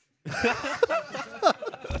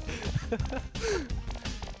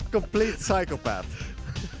 Complete psychopath.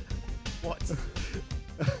 What?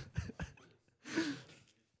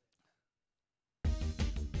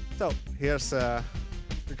 So, here's the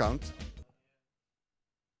count.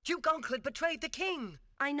 Duke Onclid betrayed the king.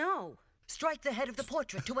 I know. Strike the head of the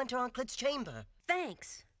portrait to enter Onclid's chamber.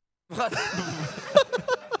 Thanks. What?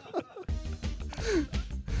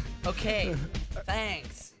 Okay,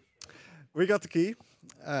 thanks. We got the key.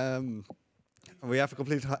 We have a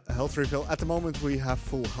complete health refill. At the moment, we have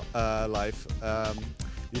full life.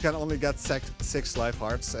 You can only get 6 life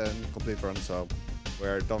hearts and complete run, so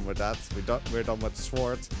we're done with that. We're done with the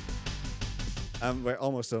sword. We're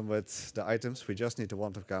almost done with the items. We just need the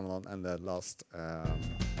Wand of Gamelon and the last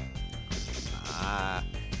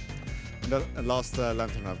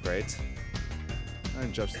lantern upgrade.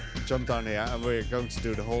 And just jump down here, and we're going to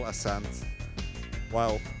do the whole ascent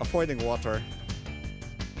while avoiding water.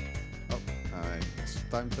 Oh, it's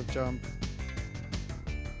time to jump.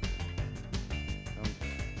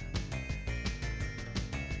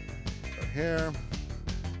 Go here.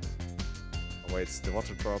 Awaits the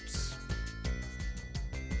water drops.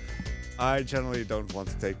 I generally don't want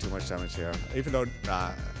to take too much damage here, even though,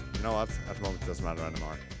 you know what, at the moment it doesn't matter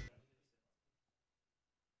anymore.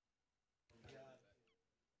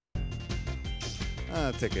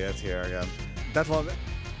 Take a hit here again. That one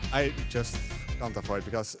I just can't avoid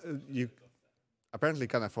because you apparently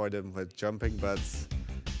can avoid him with jumping, but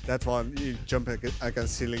that one, you jump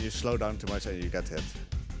against ceiling, you slow down too much and you get hit.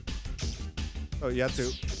 So you have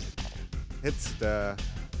to hit the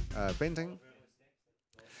painting.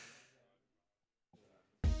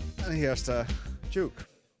 And here's the Duke.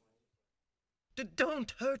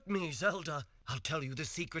 Don't hurt me, Zelda. I'll tell you the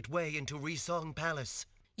secret way into Resong Palace.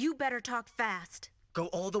 You better talk fast. Go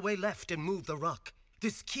all the way left and move the rock.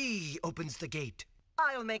 This key opens the gate.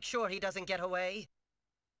 I'll make sure he doesn't get away.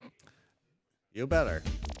 You better.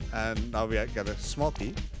 And now we get a small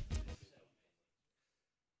key.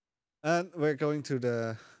 And we're going to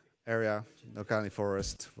the area, Nokani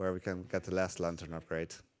Forest, where we can get the last lantern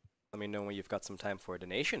upgrade. Let me know when you've got some time for a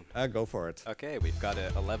donation. Go for it. Okay, we've got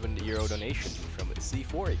a 11 euro donation from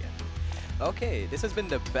C4 again. Okay, this has been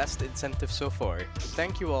the best incentive so far.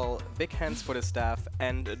 Thank you all. Big hands for the staff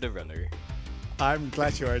and the runner. I'm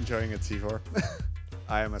glad you are enjoying it, C4.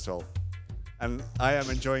 I am as well. And I am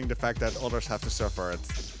enjoying the fact that others have to suffer it.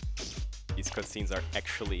 These cutscenes are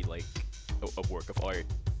actually like a work of art.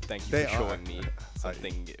 Thank you They for showing are. me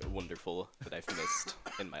something wonderful that I've missed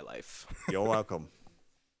in my life. You're welcome.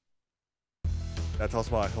 That was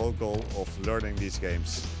my whole goal of learning these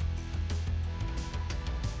games.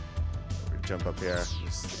 We jump up here,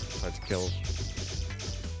 just try to kill.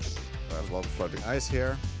 I have a lot of floating ice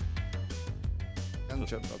here. And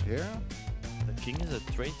jump up here. The king is a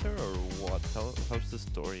traitor or what? How's the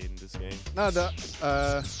story in this game? No,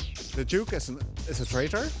 the Duke is a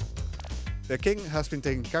traitor. The king has been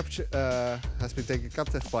taken captive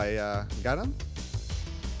by Ganon,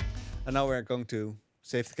 and now we're going to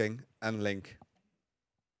save the king and Link,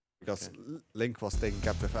 because Link was taken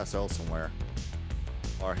captive as well somewhere,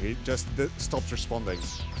 or he just stopped responding.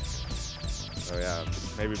 So yeah,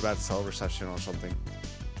 maybe bad cell reception or something.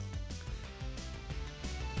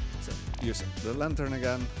 So use the lantern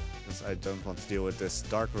again, because I don't want to deal with this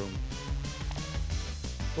dark room.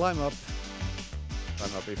 Climb up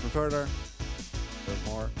even further. A bit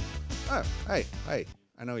more. Oh, hey,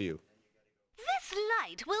 I know you. This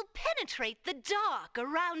light will penetrate the dark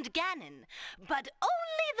around Ganon, but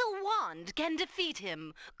only the wand can defeat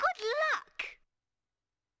him. Good luck!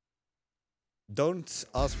 Don't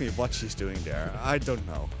ask me what she's doing there. I don't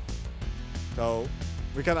know. So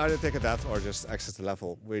we can either take a death or just exit the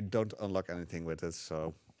level. We don't unlock anything with it,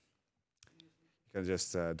 so you can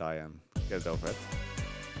just die and get it over it.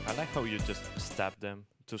 I like how you just stab them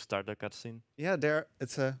to start the cutscene. Yeah,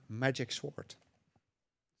 it's a magic sword.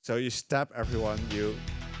 So you stab everyone. You.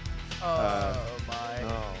 My.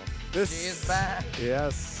 Oh. This She is back.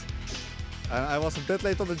 Yes. And I was a bit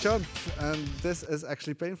late on the jump, and this is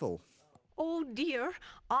actually painful. Oh dear,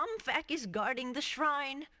 Omfak is guarding the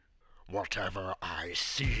shrine. Whatever I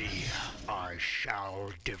see, I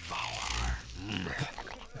shall devour.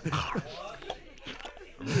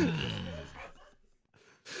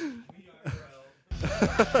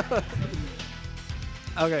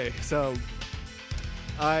 Okay, so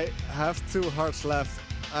I have 2 hearts left.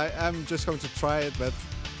 I am just going to try it, but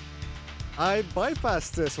I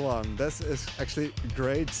bypassed this one. This is actually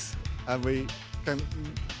great, and we can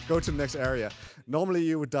go to the next area. Normally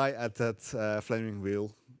you would die at that flaming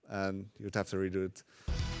wheel, and you'd have to redo it,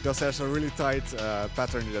 because there's a really tight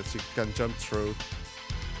pattern that you can jump through.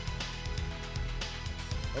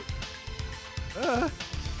 Oh.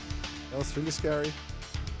 That was really scary.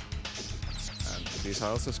 And these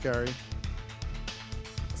are also scary.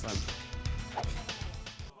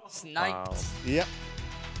 Sniped. Wow. Yep.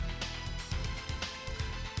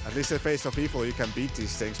 At least in Face of Evil you can beat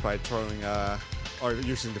these things by throwing or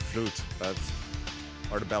using the flute,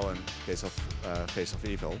 or the bell in case of Face of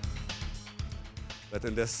Evil. But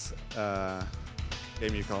in this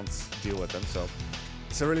game you can't deal with them, so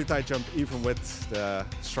it's a really tight jump even with the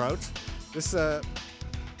Shroud. This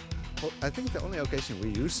I think the only occasion we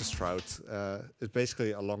use the Shroud is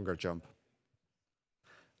basically a longer jump.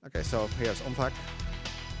 Okay, so here's Omfak.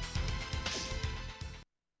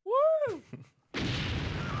 Woo!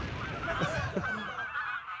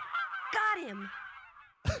 Got him!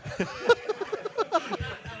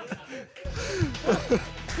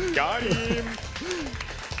 Got him!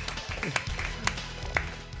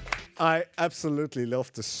 I absolutely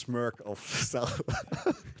love the smirk of Zelda.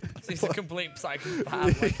 She's a complete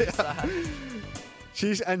psychopath like that.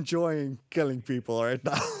 She's enjoying killing people right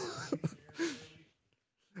now.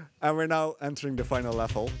 And we're now entering the final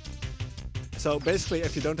level. So basically,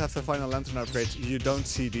 if you don't have the final lantern upgrade, you don't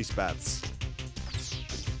see these bats.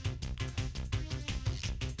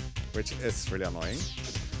 Which is really annoying.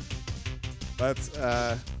 But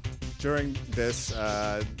during this,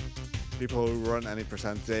 people who run any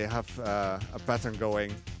percent, they have a pattern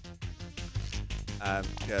going. And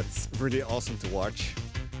yeah, it's really awesome to watch.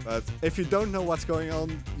 But if you don't know what's going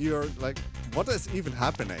on, you're like, what is even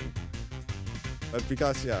happening? But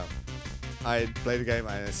because, yeah, I play the game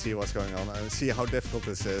and I see what's going on and I see how difficult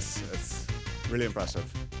this is, it's really impressive.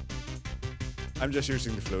 I'm just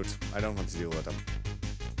using the flute. I don't want to deal with them.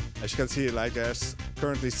 As you can see, like, there's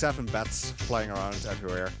currently 7 bats flying around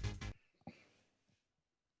everywhere.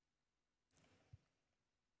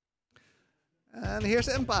 And here's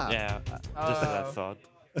Impa. Yeah, just that thought.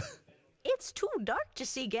 It's too dark to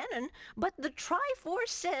see Ganon, but the Triforce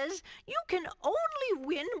says you can only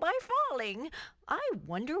win by falling. I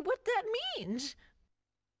wonder what that means.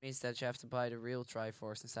 Means that you have to buy the real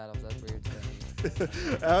Triforce instead of that weird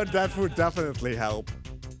thing. That would definitely help.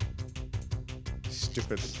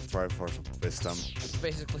 Stupid Triforce of Wisdom. It's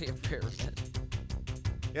basically a pyramid.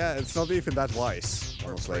 Yeah, it's not even that wise,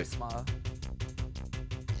 Or honestly. prisma.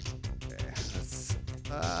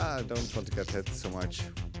 I don't want to get hit so much.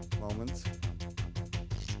 Moment.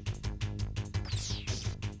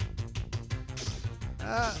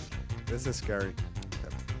 This is scary.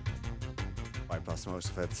 Okay. Bypass most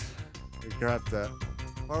of it. We grab the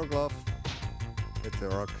power glove, hit the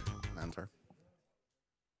rock, and enter.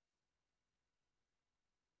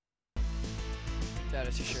 That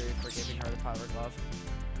is assure you for giving her the power glove.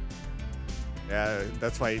 Yeah,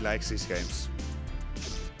 that's why he likes these games.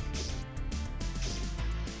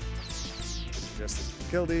 Just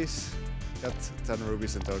kill these, get 10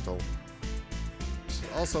 rubies in total. Which is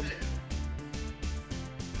awesome.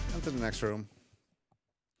 on to the next room.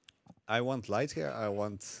 I want light here, I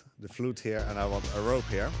want the flute here, and I want a rope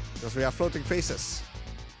here. Because we have floating faces.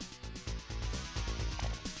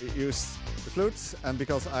 We use the flute, and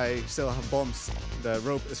because I still have bombs, the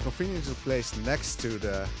rope is conveniently placed next to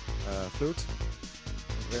the flute.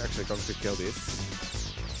 We're actually going to kill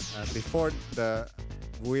these. Before the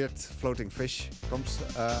weird floating fish comes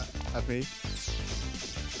at me,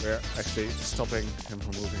 we're actually stopping him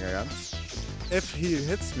from moving again. If he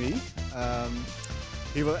hits me,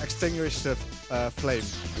 he will extinguish the flame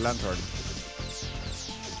lantern.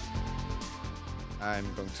 I'm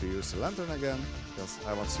going to use the lantern again, because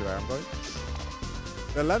I want to see where I'm going.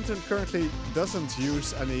 The lantern currently doesn't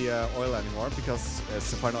use any oil anymore, because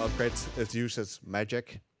it's the final upgrade. It uses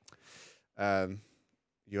magic.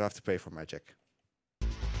 You have to pay for magic.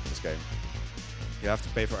 This game. You have to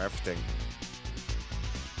pay for everything.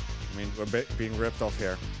 I mean, we're being ripped off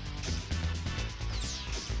here.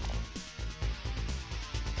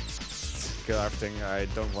 Kill everything. I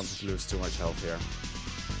don't want to lose too much health here.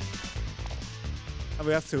 And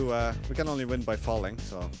we have to, we can only win by falling,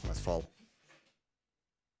 so let's fall.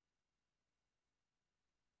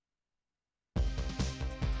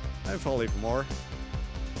 And fall even more.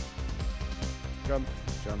 Jump,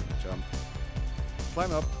 jump, jump.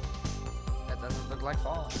 Climb up. That doesn't look like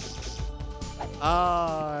falling.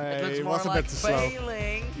 I It looks more was a like bit too slow.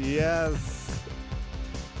 failing. Yes.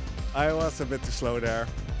 I was a bit too slow there.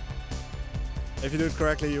 If you do it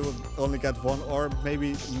correctly, you will only get one or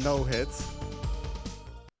maybe no hit.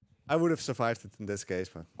 I would have survived it in this case,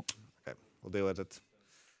 but okay, we'll deal with it.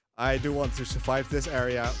 I do want to survive this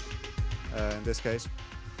area in this case.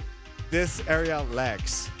 This area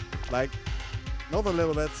lags. Like, not a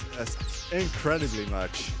little bit, as incredibly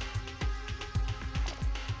much.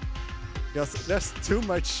 Because there's too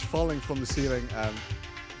much falling from the ceiling and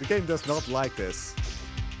the game does not like this.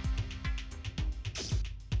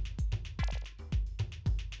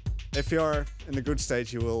 If you're in a good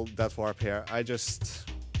stage, you will death warp here. I just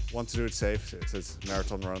want to do it safe. It's a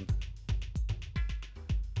marathon run.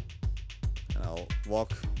 And I'll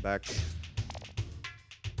walk back to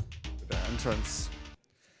the entrance.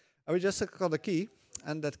 And we just got a key,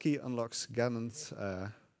 and that key unlocks Ganon's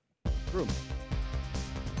room.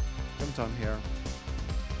 Jump down here.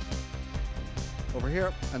 Over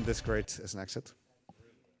here, and this grate is an exit.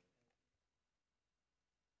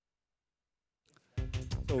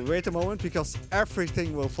 So wait a moment, because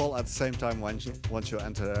everything will fall at the same time once you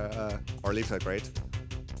enter or leave that grate.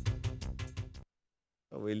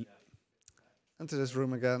 So we enter this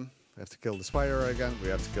room again. We have to kill the spider again. We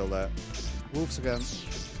have to kill the wolves again.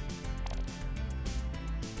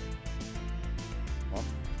 Come on.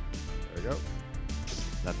 There we go.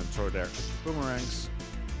 Let them throw their boomerangs.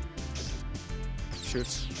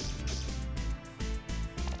 Shoot.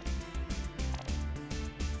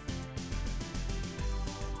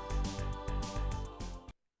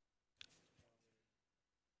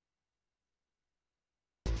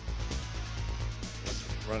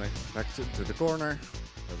 Running back to the corner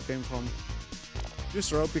where we came from. Use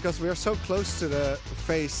the rope, because we are so close to the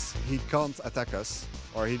face, he can't attack us,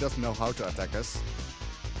 or he doesn't know how to attack us.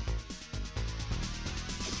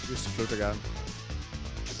 Use the flute again.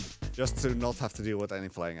 Just to not have to deal with any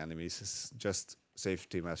flying enemies. It's just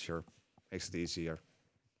safety measure. Makes it easier.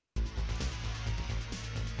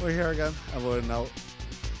 We're here again, and we'll now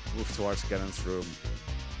move towards Ganon's room.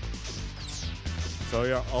 So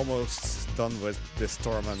you're almost done with this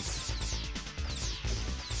torment.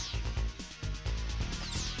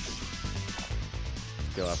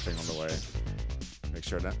 Kill everything on the way. Make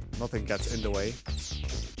sure that nothing gets in the way.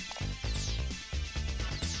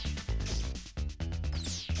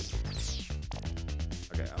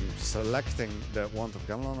 Okay, I'm selecting the wand of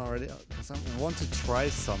Gamelon already, because I want to try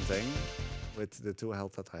something with the 2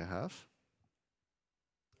 health that I have.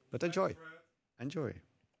 But enjoy. Enjoy.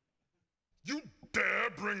 You dare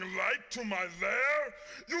bring light to my lair?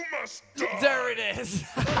 You must die! There it is!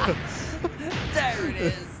 There it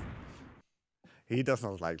is! He does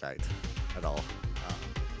not like light at all.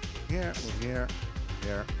 Here, move here,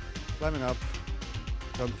 here. Climbing up.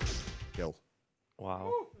 Jump. Kill.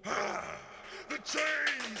 Wow. The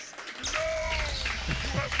chains! No! You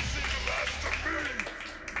haven't seen the last of me!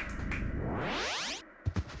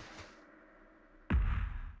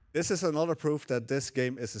 This is another proof that this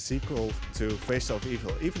game is a sequel to Face of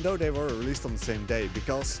Evil, even though they were released on the same day,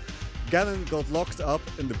 because Ganon got locked up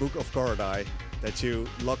in the Book of Korodai, that you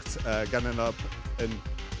locked Ganon up in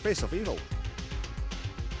Face of Evil.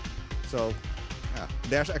 So, yeah,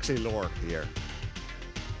 there's actually lore here.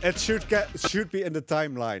 It should be in the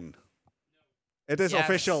timeline. It is Yes.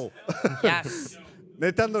 official. Yes.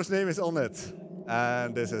 Nintendo's name is on it.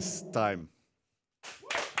 And this is time.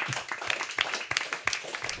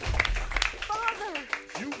 Father!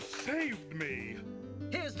 You saved me!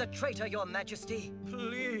 Here's the traitor, Your Majesty.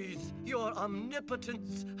 Please, Your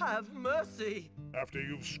Omnipotence, have mercy. After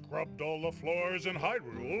you've scrubbed all the floors in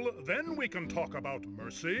Hyrule, then we can talk about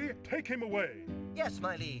mercy. Take him away. Yes,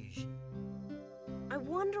 my liege. I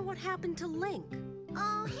wonder what happened to Link.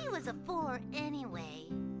 Oh, he was a 4 anyway.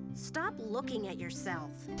 Stop looking at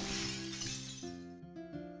yourself.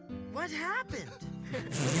 What happened?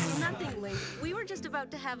 Nothing, Link. We were just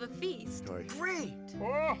about to have a feast. Sorry. Great.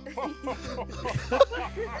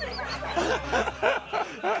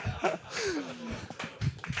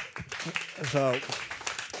 So,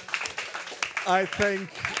 I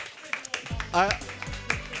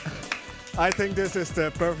think this is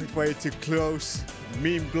the perfect way to close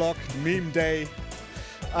Meme Block, Meme Day.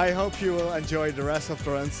 I hope you will enjoy the rest of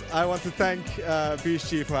the runs. I want to thank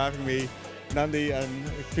BSG for having me, Nandi and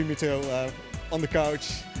Fumito on the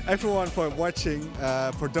couch, everyone for watching,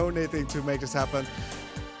 for donating to make this happen.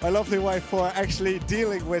 My lovely wife for actually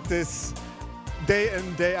dealing with this day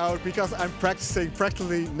in, day out, because I'm practicing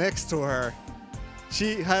practically next to her.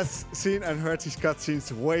 She has seen and heard these cutscenes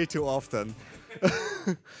way too often.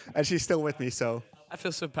 And she's still with me, so. I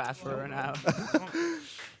feel so bad for her now.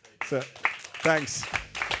 So, thanks.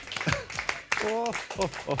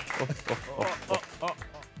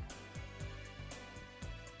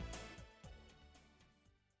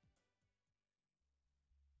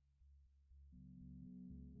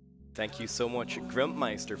 Thank you so much,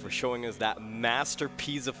 Grumpmeister, for showing us that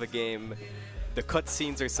masterpiece of a game. The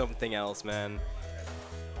cutscenes are something else, man.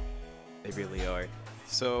 They really are.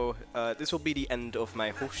 So, this will be the end of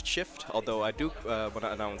my host shift, although I do want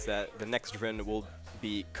to announce that the next run will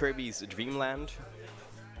be Kirby's Dream Land,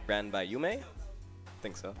 ran by Yume. I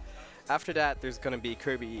think so. After that, there's going to be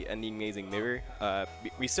Kirby and the Amazing Mirror.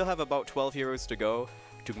 We still have about 12 heroes to go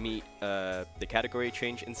to meet the category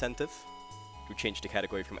change incentive, to change the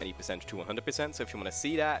category from 80% to 100%. So if you want to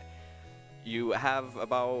see that, you have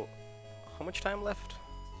about, how much time left?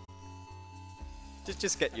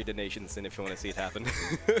 Just get your donations in if you want to see it happen.